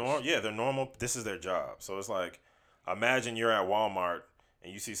workers. just normal. Yeah, they're normal. This is their job. So it's like, imagine you're at Walmart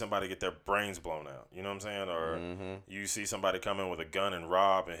and you see somebody get their brains blown out. You know what I'm saying? Or you see somebody come in with a gun and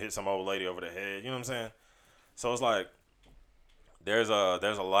rob and hit some old lady over the head. You know what I'm saying? So it's like, there's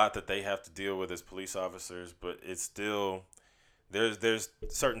a lot that they have to deal with as police officers, but it's still there's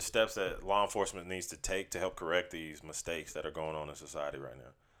certain steps that law enforcement needs to take to help correct these mistakes that are going on in society right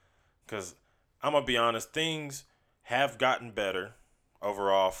now. Because I'm gonna be honest, things have gotten better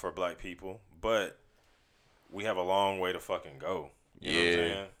overall for black people, but we have a long way to fucking go. You know what I'm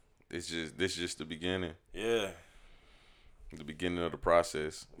saying? This is just the beginning. Yeah. The beginning of the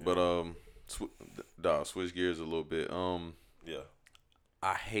process. Yeah. But switch gears a little bit. Yeah.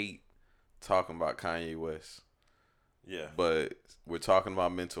 I hate talking about Kanye West. Yeah. But we're talking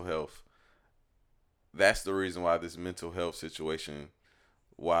about mental health. That's the reason why this mental health situation,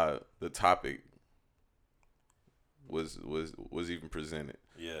 why the topic was even presented.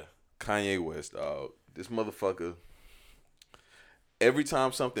 Yeah. Kanye West, dog. This motherfucker, every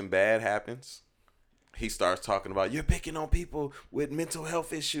time something bad happens, he starts talking about, you're picking on people with mental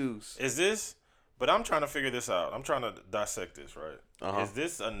health issues. But I'm trying to figure this out. I'm trying to dissect this, right? Uh-huh. Is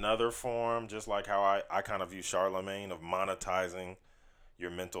this another form, just like how I kind of view Charlemagne, of monetizing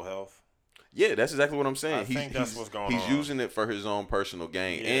your mental health? Yeah, that's exactly what I'm saying. I think that's what's going on. He's using it for his own personal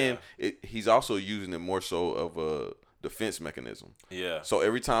gain. Yeah. And he's also using it more so of a defense mechanism. Yeah. So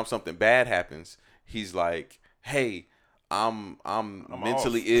every time something bad happens, he's like, hey, I'm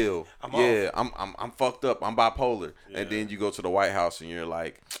mentally ill. I'm fucked up. I'm bipolar. Yeah. And then you go to the White House and you're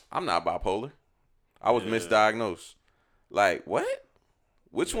like, I'm not bipolar. I was misdiagnosed. Like, what?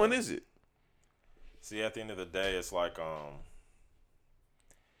 Which one is it? See, at the end of the day, it's like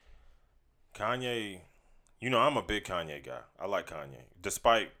Kanye. I'm a big Kanye guy. I like Kanye,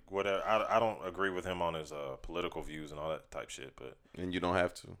 despite whatever. I don't agree with him on his political views and all that type shit. But and you don't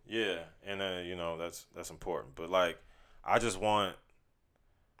have to. Yeah, and that's important. But like, I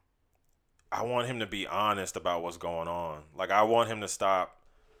want him to be honest about what's going on. Like, I want him to stop.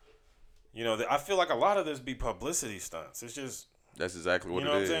 I feel like a lot of this be publicity stunts. It's just... That's exactly what it is. You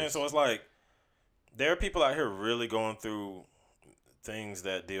know what I'm saying? So it's like, there are people out here really going through things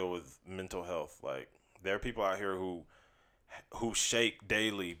that deal with mental health. Like there are people out here who shake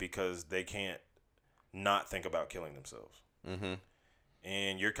daily because they can't not think about killing themselves. Mm-hmm.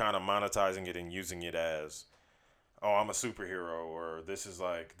 And you're kind of monetizing it and using it as, oh, I'm a superhero, or this is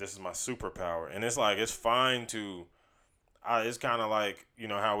my superpower. And it's like, it's fine to, it's kind of like, you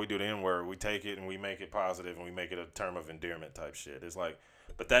know, how we do the N-word. We take it and we make it positive and we make it a term of endearment type shit. It's like,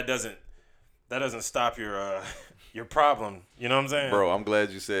 but that doesn't stop your your problem. You know what I'm saying? Bro, I'm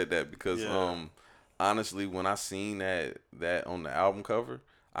glad you said that because Yeah. honestly, when I seen that on the album cover,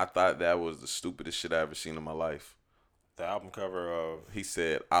 I thought that was the stupidest shit I ever seen in my life. The album cover of He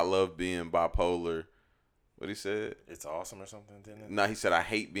said, "I love being bipolar." What he said? It's Awesome or something, didn't it? No, he said, "I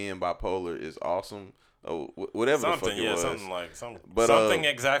hate being bipolar. It's awesome." Oh, whatever the fuck it was. Something like But, something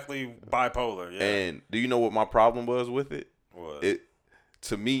exactly bipolar. Yeah. And do you know what my problem was with it? What?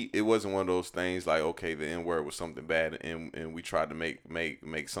 To me, it wasn't one of those things like, okay, the N word was something bad, and we tried to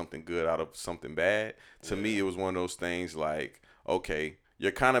make something good out of something bad. To me, it was one of those things like, okay,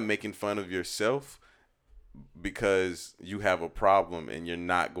 you're kind of making fun of yourself because you have a problem and you're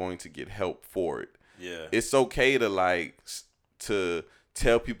not going to get help for it. Yeah. It's okay to to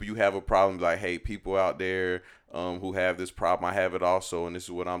tell people you have a problem, like, hey, people out there who have this problem, I have it also, and this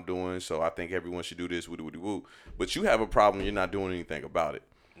is what I'm doing, so I think everyone should do this, woo. But you have a problem, you're not doing anything about it.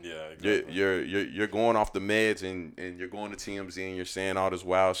 Yeah, exactly. You're going off the meds and you're going to TMZ and you're saying all this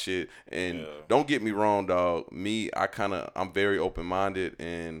wild shit. And don't get me wrong, dog. I'm very open minded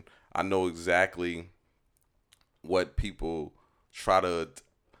and I know exactly what people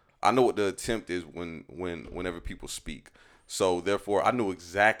I know what the attempt is whenever people speak. So therefore, I knew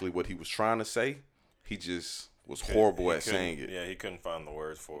exactly what he was trying to say. He just was horrible at saying it. Yeah, he couldn't find the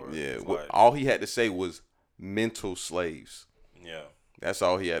words for it. Yeah, all he had to say was mental slaves. Yeah. That's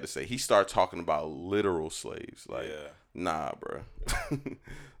all he had to say. He started talking about literal slaves. Like, yeah. Nah, bro.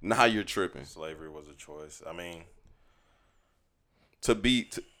 Nah, you're tripping. Slavery was a choice. I mean, to be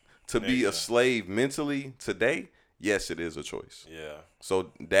a slave mentally today, yes, it is a choice. Yeah.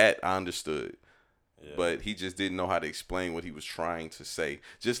 So that I understood. Yeah. But he just didn't know how to explain what he was trying to say.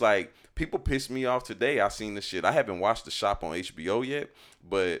 Just like people pissed me off today. I seen this shit. I haven't watched The Shop on HBO yet,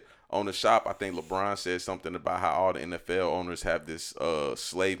 but on The Shop, I think LeBron said something about how all the NFL owners have this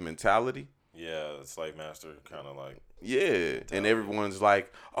slave mentality. Yeah, the slave master kind of like. Yeah, mentality. And everyone's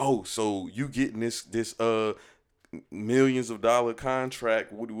like, "Oh, so you getting this millions of dollar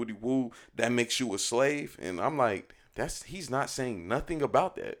contract? Woody woo? That makes you a slave?" And I'm like, he's not saying nothing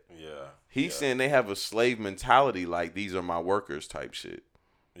about that. Yeah. He's saying they have a slave mentality, like these are my workers type shit.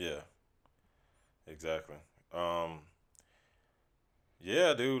 Yeah. Exactly.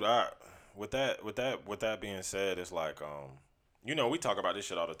 Yeah, dude. With that being said, it's like you know, we talk about this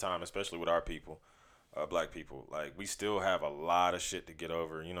shit all the time, especially with our people, black people. Like we still have a lot of shit to get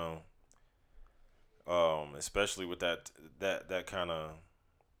over, you know. Especially with that kind of.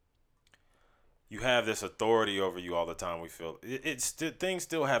 You have this authority over you all the time. We feel things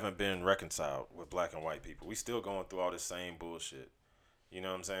still haven't been reconciled with black and white people. We still going through all this same bullshit. You know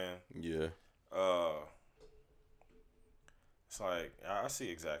what I'm saying? Yeah. It's like I see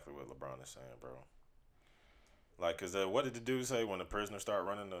exactly what LeBron is saying, bro. Like, cause what did the dude say when the prisoner start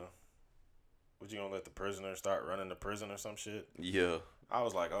running the? What you gonna let the prisoner start running the prison or some shit? Yeah. I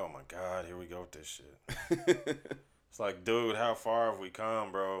was like, oh my god, here we go with this shit. It's like, dude, how far have we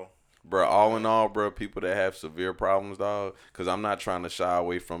come, bro? Bro, all in all, bro, people that have severe problems, dog, because I'm not trying to shy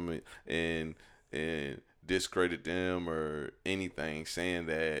away from it and discredit them or anything, saying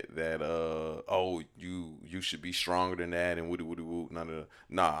that oh, you should be stronger than that and woody woo.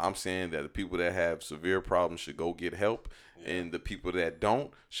 Nah, I'm saying that the people that have severe problems should go get help, and the people that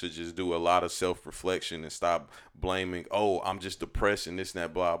don't should just do a lot of self-reflection and stop blaming, oh, I'm just depressed and this and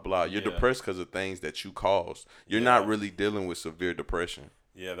that, blah blah. You're depressed because of things that you caused. You're not really dealing with severe depression.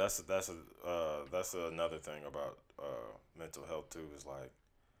 Yeah, that's another thing about mental health too. Is like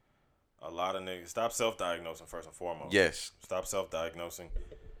a lot of niggas stop self-diagnosing first and foremost. Yes. Stop self-diagnosing,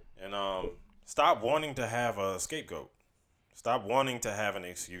 and stop wanting to have a scapegoat. Stop wanting to have an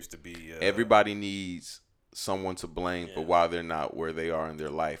excuse to be. Everybody needs someone to blame for why they're not where they are in their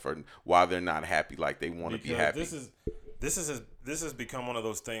life or why they're not happy like they want to be happy. This has become one of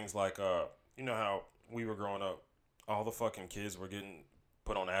those things like you know how we were growing up, all the fucking kids were getting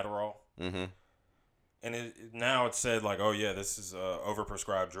put on Adderall. Mm-hmm. And now it's said like, oh yeah, this is a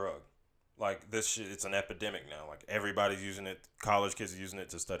overprescribed drug. Like this shit, it's an epidemic now. Like everybody's using it. College kids are using it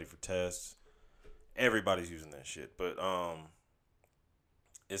to study for tests. Everybody's using that shit. But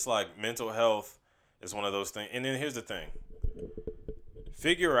it's like mental health is one of those things. And then here's the thing.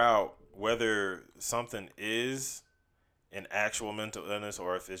 Figure out whether something is an actual mental illness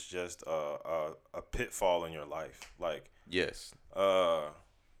or if it's just a pitfall in your life. Like, Yes. you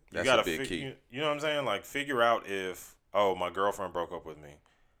That's gotta a big key. You know what I'm saying? Like, figure out if, oh, my girlfriend broke up with me.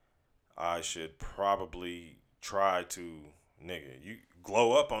 I should probably try to, nigga, you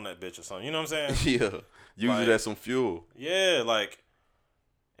glow up on that bitch or something. You know what I'm saying? Yeah. Use it as some fuel. Yeah, like,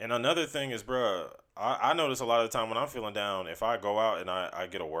 and another thing is, bruh, I notice a lot of the time when I'm feeling down, if I go out and I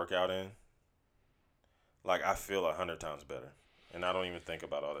get a workout in, like, I feel 100 times better. And I don't even think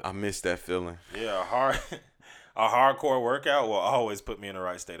about all that. I miss that feeling. Yeah, a hardcore workout will always put me in the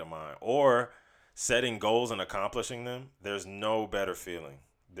right state of mind. Or setting goals and accomplishing them, there's no better feeling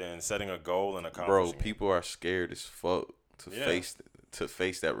than setting a goal and accomplishing Bro, people are scared as fuck to Yeah.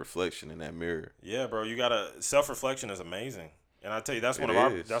 face that reflection in that mirror. Yeah, bro, you gotta self-reflection is amazing. And I tell you, that's one It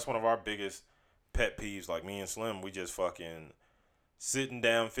of our biggest pet peeves. Like me and Slim, we just fucking sitting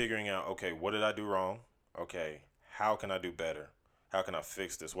down figuring out, okay, what did I do wrong? Okay, how can I do better? How can I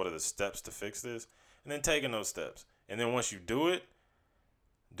fix this? What are the steps to fix this? And then taking those steps. And then once you do it,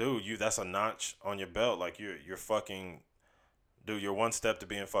 dude, that's a notch on your belt. Like you're fucking, dude, you're one step to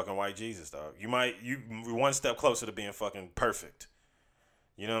being fucking white Jesus, dog. You're one step closer to being fucking perfect.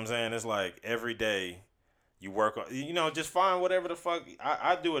 You know what I'm saying? It's like every day you work on, just find whatever the fuck.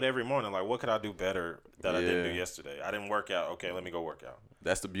 I do it every morning. Like, what could I do better that I didn't do yesterday? I didn't work out. Okay, let me go work out.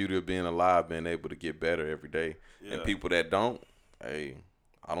 That's the beauty of being alive, being able to get better every day. Yeah. And people that don't, hey,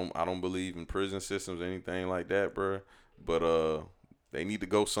 I don't believe in prison systems or anything like that, bro. But they need to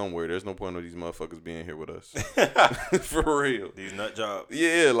go somewhere. There's no point of these motherfuckers being here with us. For real. These nut jobs.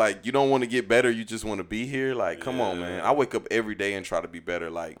 Yeah, like, you don't want to get better. You just want to be here. Like, come on, man. I wake up every day and try to be better.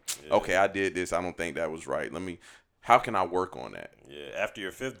 Like, okay, I did this. I don't think that was right. How can I work on that? Yeah, after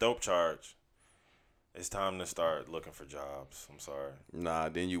your 5th dope charge, it's time to start looking for jobs. I'm sorry. Nah,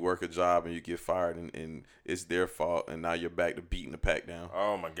 then you work a job and you get fired and it's their fault. And now you're back to beating the pack down.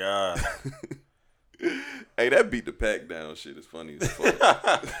 Oh, my God. Hey, that beat the pack down shit is funny as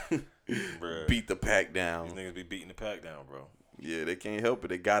fuck. Bruh. Beat the pack down. These niggas be beating the pack down, bro. Yeah, they can't help it.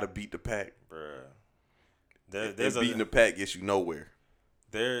 They gotta beat the pack. Bruh. Beating the pack gets you nowhere.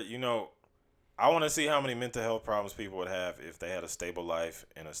 I want to see how many mental health problems people would have if they had a stable life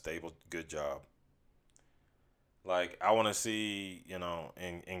and a stable, good job. Like, I want to see,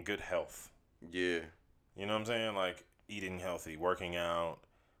 in good health. Yeah. You know what I'm saying? Like, eating healthy, working out,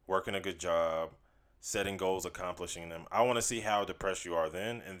 working a good job, setting goals, accomplishing them. I want to see how depressed you are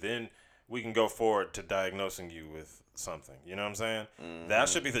then, and then we can go forward to diagnosing you with something. You know what I'm saying? Mm-hmm. That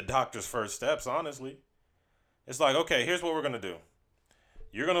should be the doctor's first steps, honestly. It's like, okay, here's what we're going to do.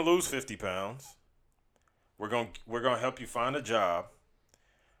 You're going to lose 50 pounds. We're going to help you find a job.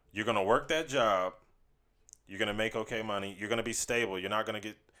 You're going to work that job. You're going to make okay money. You're going to be stable. You're not going to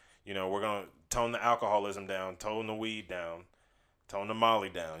get, we're going to tone the alcoholism down, tone the weed down, tone the Molly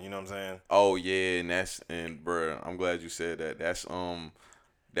down. You know what I'm saying? Oh yeah, and bro, I'm glad you said that.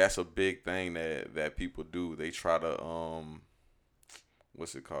 That's a big thing that people do. They try to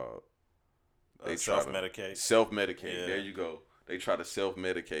what's it called? They self-medicate. Self-medicate. Yeah. There you go. They try to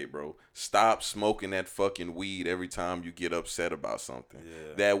self-medicate, bro. Stop smoking that fucking weed every time you get upset about something.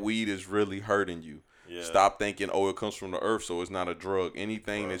 Yeah. That weed is really hurting you. Yeah. Stop thinking, oh, it comes from the earth, so it's not a drug.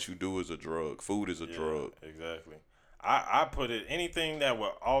 Anything that you do is a drug. Food is a drug. Exactly. I put it, anything that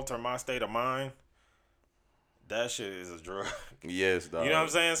will alter my state of mind, that shit is a drug. Yes, dog. You know what I'm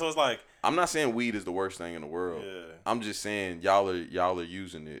saying? So it's like, I'm not saying weed is the worst thing in the world. Yeah. I'm just saying y'all are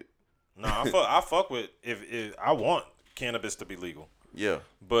using it. No, I fuck with if I want cannabis to be legal. Yeah.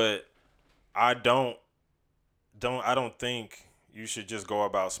 But I don't think you should just go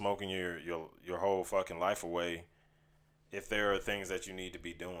about smoking your whole fucking life away if there are things that you need to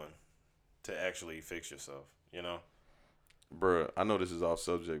be doing to actually fix yourself, Bruh, I know this is off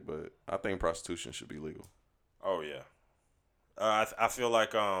subject, but I think prostitution should be legal. Oh yeah. I feel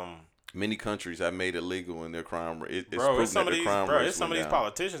like many countries have made it legal in their crime rate. It's some of these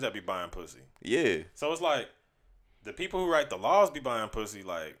politicians that be buying pussy. Yeah. So it's like the people who write the laws be buying pussy,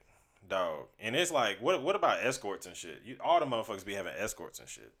 like, dog. And it's like, what about escorts and shit? All the motherfuckers be having escorts and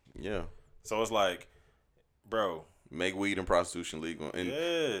shit. Yeah. So it's like, bro, make weed and prostitution legal. And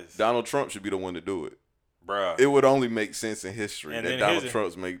yes. Donald Trump should be the one to do it. Bruh. It would only make sense in history and that Donald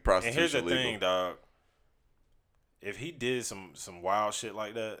Trump's make prostitution legal. And here's the thing, dog. If he did some wild shit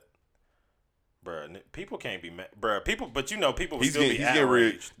like that, bruh, people can't be mad. Bruh, people would still be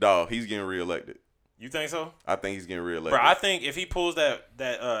outraged. He's getting reelected. You think so? I think he's getting reelected. Bruh, I think if he pulls that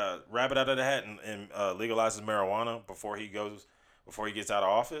rabbit out of the hat and legalizes marijuana before he gets out of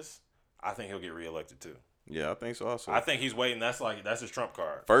office, I think he'll get reelected too. Yeah, I think so also. I think he's waiting. That's his trump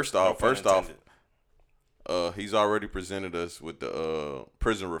card. First No off, pun intended. he's already presented us with the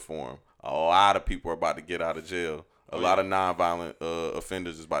prison reform. A lot of people are about to get out of jail. A lot of nonviolent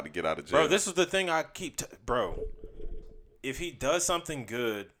offenders is about to get out of jail. Bro, this is the thing I keep... Bro, if he does something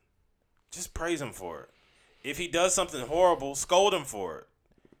good, just praise him for it. If he does something horrible, scold him for it.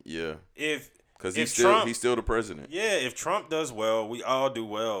 Yeah. Because If he's still the president. Yeah, if Trump does well, we all do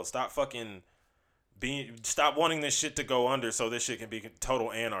well. Stop wanting this shit to go under so this shit can be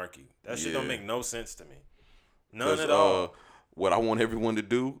total anarchy. That shit don't make no sense to me. None at all. What I want everyone to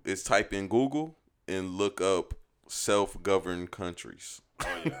do is type in Google and look up self-governed countries. Oh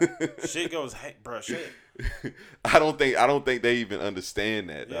yeah. Shit goes, hey, bro, shit. I don't think they even understand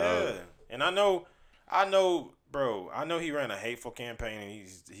that. Yeah. And I know, bro, I know he ran a hateful campaign and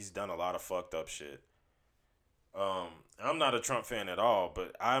he's done a lot of fucked up shit. I'm not a Trump fan at all,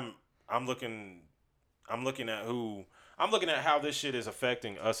 but I'm looking at how this shit is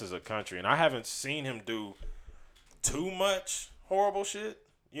affecting us as a country, and I haven't seen him do too much horrible shit.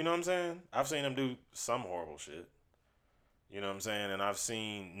 You know what I'm saying? I've seen him do some horrible shit. You know what I'm saying? And I've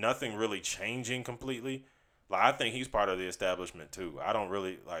seen nothing really changing completely. Like, I think he's part of the establishment too. I don't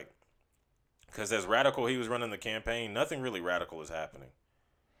really because as radical he was running the campaign, nothing really radical is happening.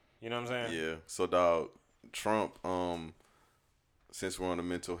 You know what I'm saying? Yeah. So, dog, Trump, since we're on the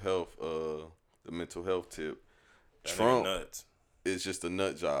mental health tip, That Trump nigga nuts. is just a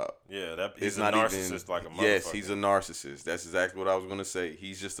nut job. Yeah, he's It's a not narcissist even, like a motherfucker. yes, he's a narcissist. That's exactly what I was gonna say.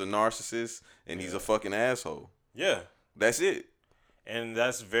 He's just a narcissist, and he's a fucking asshole. Yeah. That's it. And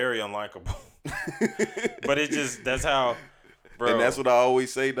that's very unlikable. But that's how, bro. And that's what I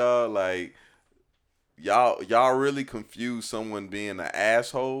always say, dog. Like, y'all really confuse someone being an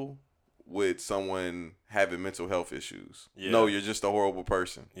asshole with someone having mental health issues. Yeah. No, you're just a horrible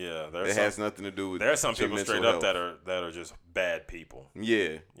person. Yeah, It has nothing to do with. There's some your people mental straight health. up that are just bad people.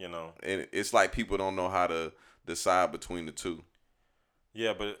 Yeah, You know. and it's like people don't know how to decide between the two.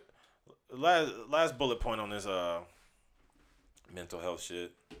 Yeah, but last bullet point on this mental health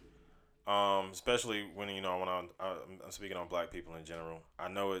shit. Especially when I'm speaking on black people in general. I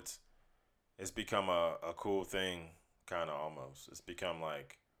know it's become a cool thing, kind of almost. It's become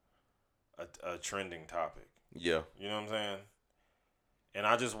like a trending topic. Yeah, You know what I'm saying? And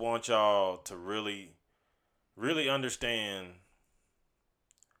I just want y'all to really, really understand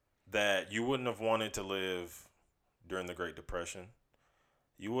that you wouldn't have wanted to live during the Great Depression.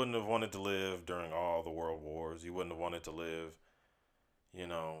 You wouldn't have wanted to live during all the world wars. You wouldn't have wanted to live,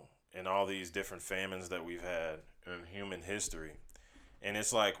 in all these different famines that we've had in human history. And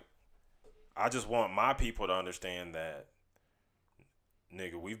it's like, I just want my people to understand that,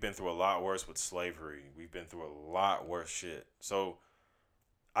 nigga, we've been through a lot worse with slavery. We've been through a lot worse shit. So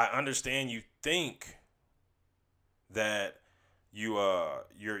I understand you think that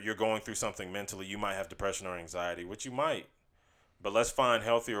you're going through something mentally. You might have depression or anxiety, which you might. But let's find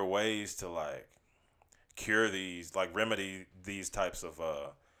healthier ways to like cure these, like remedy these types of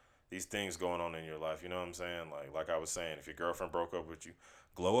these things going on in your life. You know what I'm saying? Like I was saying, if your girlfriend broke up with you,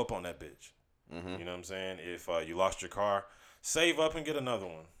 glow up on that bitch. Mm-hmm. You know what I'm saying? If you lost your car, save up and get another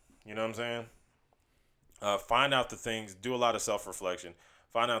one. You know what I'm saying? Find out the things, do a lot of self-reflection.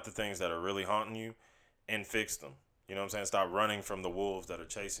 Find out the things that are really haunting you and fix them. You know what I'm saying? Stop running from the wolves that are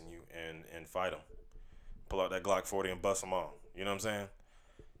chasing you and fight them. Pull out that Glock 40 and bust them all. You know what I'm saying?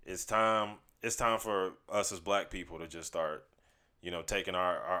 It's time for us as black people to just start, taking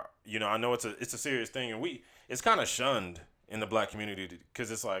our I know it's a serious thing, and it's kind of shunned in the black community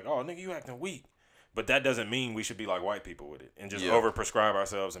because it's like, oh, nigga, you acting weak. But that doesn't mean we should be like white people with it and just overprescribe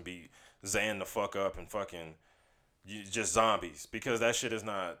ourselves and be Zan the fuck up and fucking just zombies, because that shit is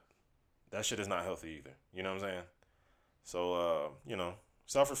not healthy either. You know what I'm saying? So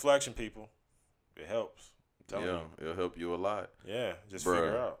self-reflection, people, it helps. I'm telling you. It'll help you a lot. Yeah, just Bruh.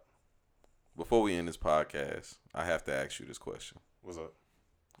 figure out. Before we end this podcast, I have to ask you this question. What's up?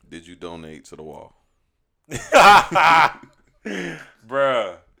 Did you donate to the wall?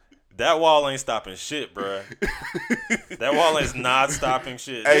 Bruh, that wall ain't stopping shit, bruh. That wall is not stopping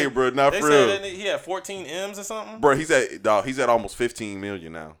shit. Hey, bro, not they for real. said he had 14 M's or something? Bro, he's at almost 15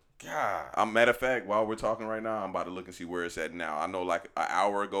 million now. God. Matter of fact, while we're talking right now, I'm about to look and see where it's at now. I know like an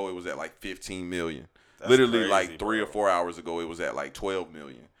hour ago it was at like 15 million. That's Literally crazy, like 3 bro. or 4 hours ago it was at like 12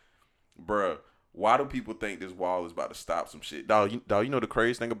 million. Bruh, why do people think this wall is about to stop some shit? Dog, you know the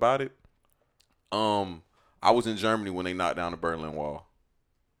crazy thing about it? I was in Germany when they knocked down the Berlin Wall.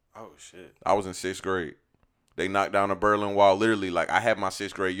 Oh, shit. I was in 6th grade. They knocked down the Berlin Wall. Literally, like, I had my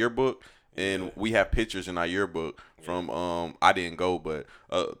 6th grade yearbook. And Yeah. we have pictures in our yearbook from I didn't go, but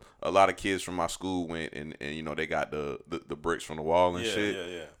a lot of kids from my school went, and you know they got the bricks from the wall and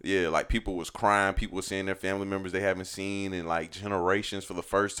shit. Yeah, like people was crying, people was seeing their family members they haven't seen in like generations for the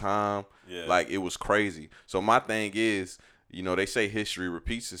first time. Yeah. Like it was crazy. So my thing is, you know, they say history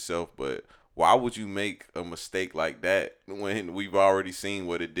repeats itself, but why would you make a mistake like that when we've already seen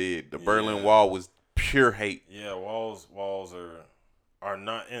what it did? The Berlin Wall was pure hate. Yeah, walls are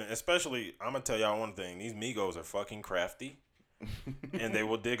not, and especially I'm gonna tell y'all one thing: these Migos are fucking crafty, and they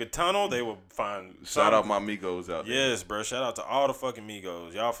will dig a tunnel. They will find. Shout out my Migos out there. Yes, bro. Shout out to all the fucking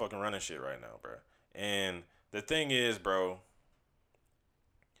Migos. Y'all fucking running shit right now, bro. And the thing is, bro,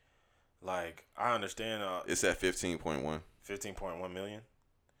 like I understand. It's at 15.1. 15.1 million.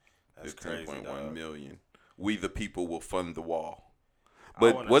 That's crazy. 15.1 million. We the people will fund the wall.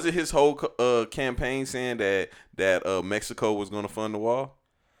 But was it his whole campaign saying that Mexico was going to fund the wall?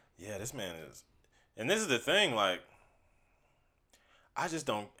 Yeah, this man is, and this is the thing. Like, I just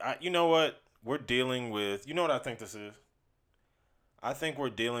don't. You know what? We're dealing with. You know what I think this is? I think we're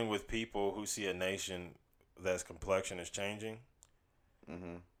dealing with people who see a nation that's complexion is changing,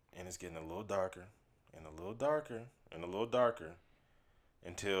 and it's getting a little darker, and a little darker, and a little darker,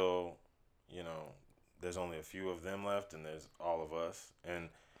 until, you know, there's only a few of them left, and there's all of us. And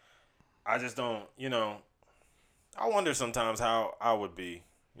I just don't, you know, I wonder sometimes how I would be,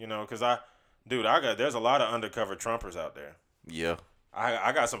 you know, because there's a lot of undercover Trumpers out there. Yeah.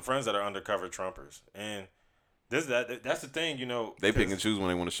 I got some friends that are undercover Trumpers, and that's the thing, you know. They pick and choose when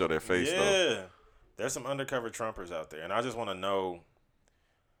they want to show their face, though. Yeah. There's some undercover Trumpers out there, and I just want to know.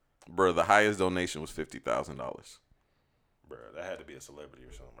 Bro, the highest donation was $50,000. Bro, that had to be a celebrity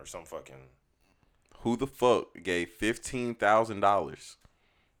or something, or some fucking. Who the fuck gave $15,000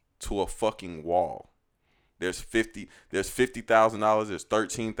 to a fucking wall? There's $50,000, there's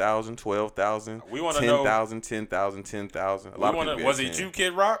 $13,000, $12,000, we want to know $10,000, $10,000. Was it you,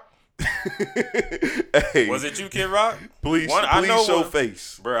 Kid Rock? Hey, Was it you, Kid Rock? Please show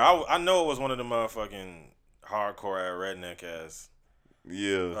face. Bro, I know it was one of the motherfucking hardcore redneck ass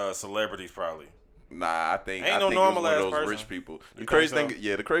celebrities probably. Nah, I think Ain't I no think normal it was one ass of those person. rich people. The You crazy think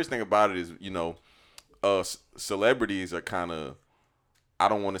thing, the crazy thing about it is, you know, celebrities are kind of, I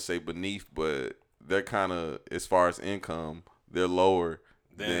don't want to say beneath, but they're kind of, as far as income, they're lower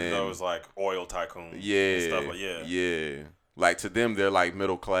than those like oil tycoons. Yeah, and stuff like yeah. Like to them, they're like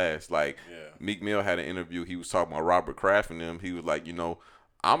middle class. Like Meek Mill had an interview. He was talking about Robert Kraft and them. He was like, you know,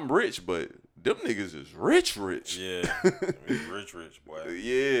 I'm rich, but them niggas is rich. Yeah, rich boy.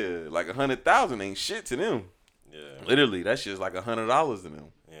 Yeah, like 100,000 ain't shit to them. Yeah, literally, that shit's like $100 to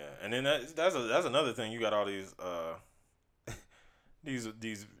them. Yeah, and then that's another thing. You got all these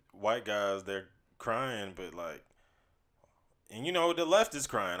these white guys. They're crying, but like, and you know the left is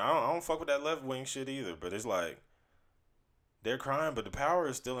crying. I don't fuck with that left wing shit either. But it's like they're crying, but the power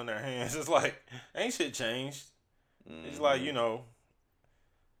is still in their hands. It's like ain't shit changed. It's like, you know.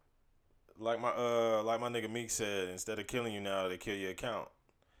 Like my nigga Meek said, instead of killing you now, they kill your account.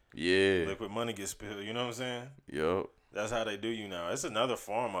 Yeah. Liquid money gets spilled. You know what I'm saying? Yup. That's how they do you now. It's another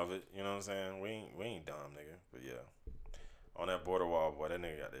form of it. You know what I'm saying? We ain't dumb, nigga. But yeah, on that border wall, boy, that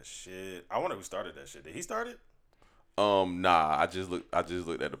nigga got that shit. I wonder who started that shit. Did he start it? Nah. I just looked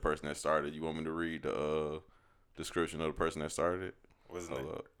at the person that started. You want me to read the description of the person that started it? What's his name?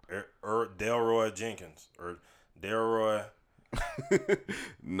 Delroy Jenkins or Delroy.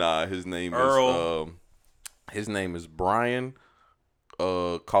 Nah, his name Earl. His name is Brian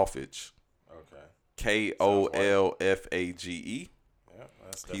Kolfage. Okay. Kolfage. Yeah,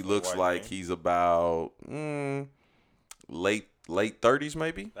 he looks like he's about late 30s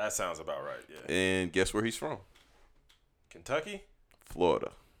maybe. That sounds about right. Yeah. And guess where he's from? Kentucky?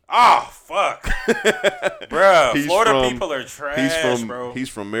 Florida. Oh, fuck. Bruh, Florida people are trash, bro. He's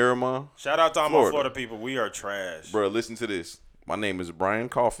from Miramar. Shout out to all my Florida people. We are trash. Bro, listen to this. My name is Brian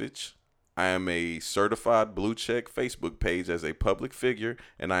Kolfage. I am a certified blue check Facebook page as a public figure,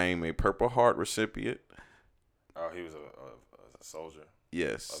 and I am a Purple Heart recipient. Oh, he was a soldier.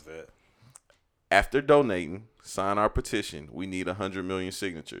 Yes. A vet. After donating, sign our petition. We need 100 million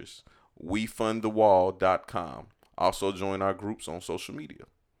signatures. WeFundTheWall.com. Also join our groups on social media.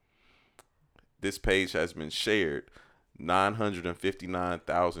 This page has been shared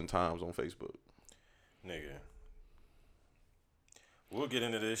 959,000 times on Facebook. Nigga. We'll get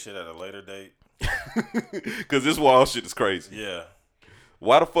into this shit at a later date. Because this wall shit is crazy. Yeah.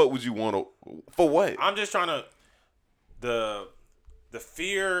 Why the fuck would you want to... For what? I'm just trying to... The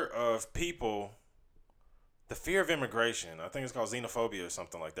fear of people... The fear of immigration. I think it's called xenophobia or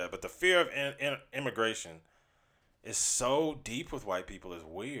something like that. But the fear of immigration is so deep with white people. It's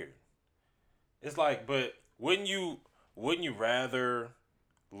weird. It's like, but wouldn't you rather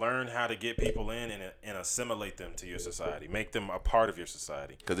learn how to get people in and assimilate them to your society, make them a part of your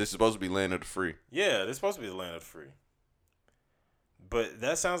society? Because it's supposed to be land of the free. Yeah, it's supposed to be the land of the free. But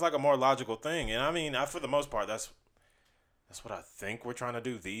that sounds like a more logical thing, and I mean, for the most part, that's what I think we're trying to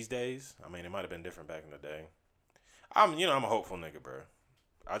do these days. I mean, it might have been different back in the day. I'm a hopeful nigga, bro.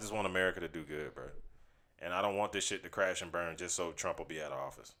 I just want America to do good, bro. And I don't want this shit to crash and burn just so Trump will be out of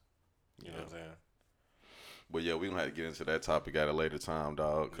office. You know what I'm saying? But yeah, we gonna have to get into that topic at a later time,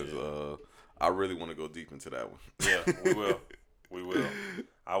 dog. Because I really want to go deep into that one. Yeah, we will. We will.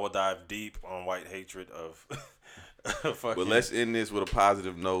 I will dive deep on white hatred of. But let's end this with a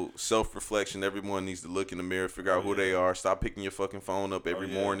positive note. Self-reflection. Everyone needs to look in the mirror, figure out who they are. Stop picking your fucking phone up every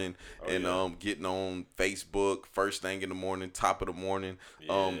morning and getting on Facebook first thing in the morning, top of the morning.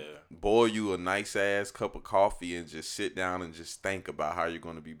 Boil you a nice ass cup of coffee and just sit down and just think about how you're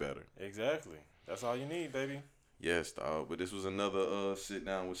going to be better. Exactly. That's all you need, baby. Yes, dog. But this was another sit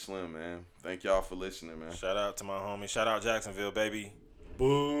down with Slim, man. Thank y'all for listening, man. Shout out to my homie. Shout out Jacksonville, baby.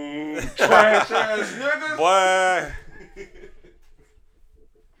 Boom. Trash ass niggas. Boy.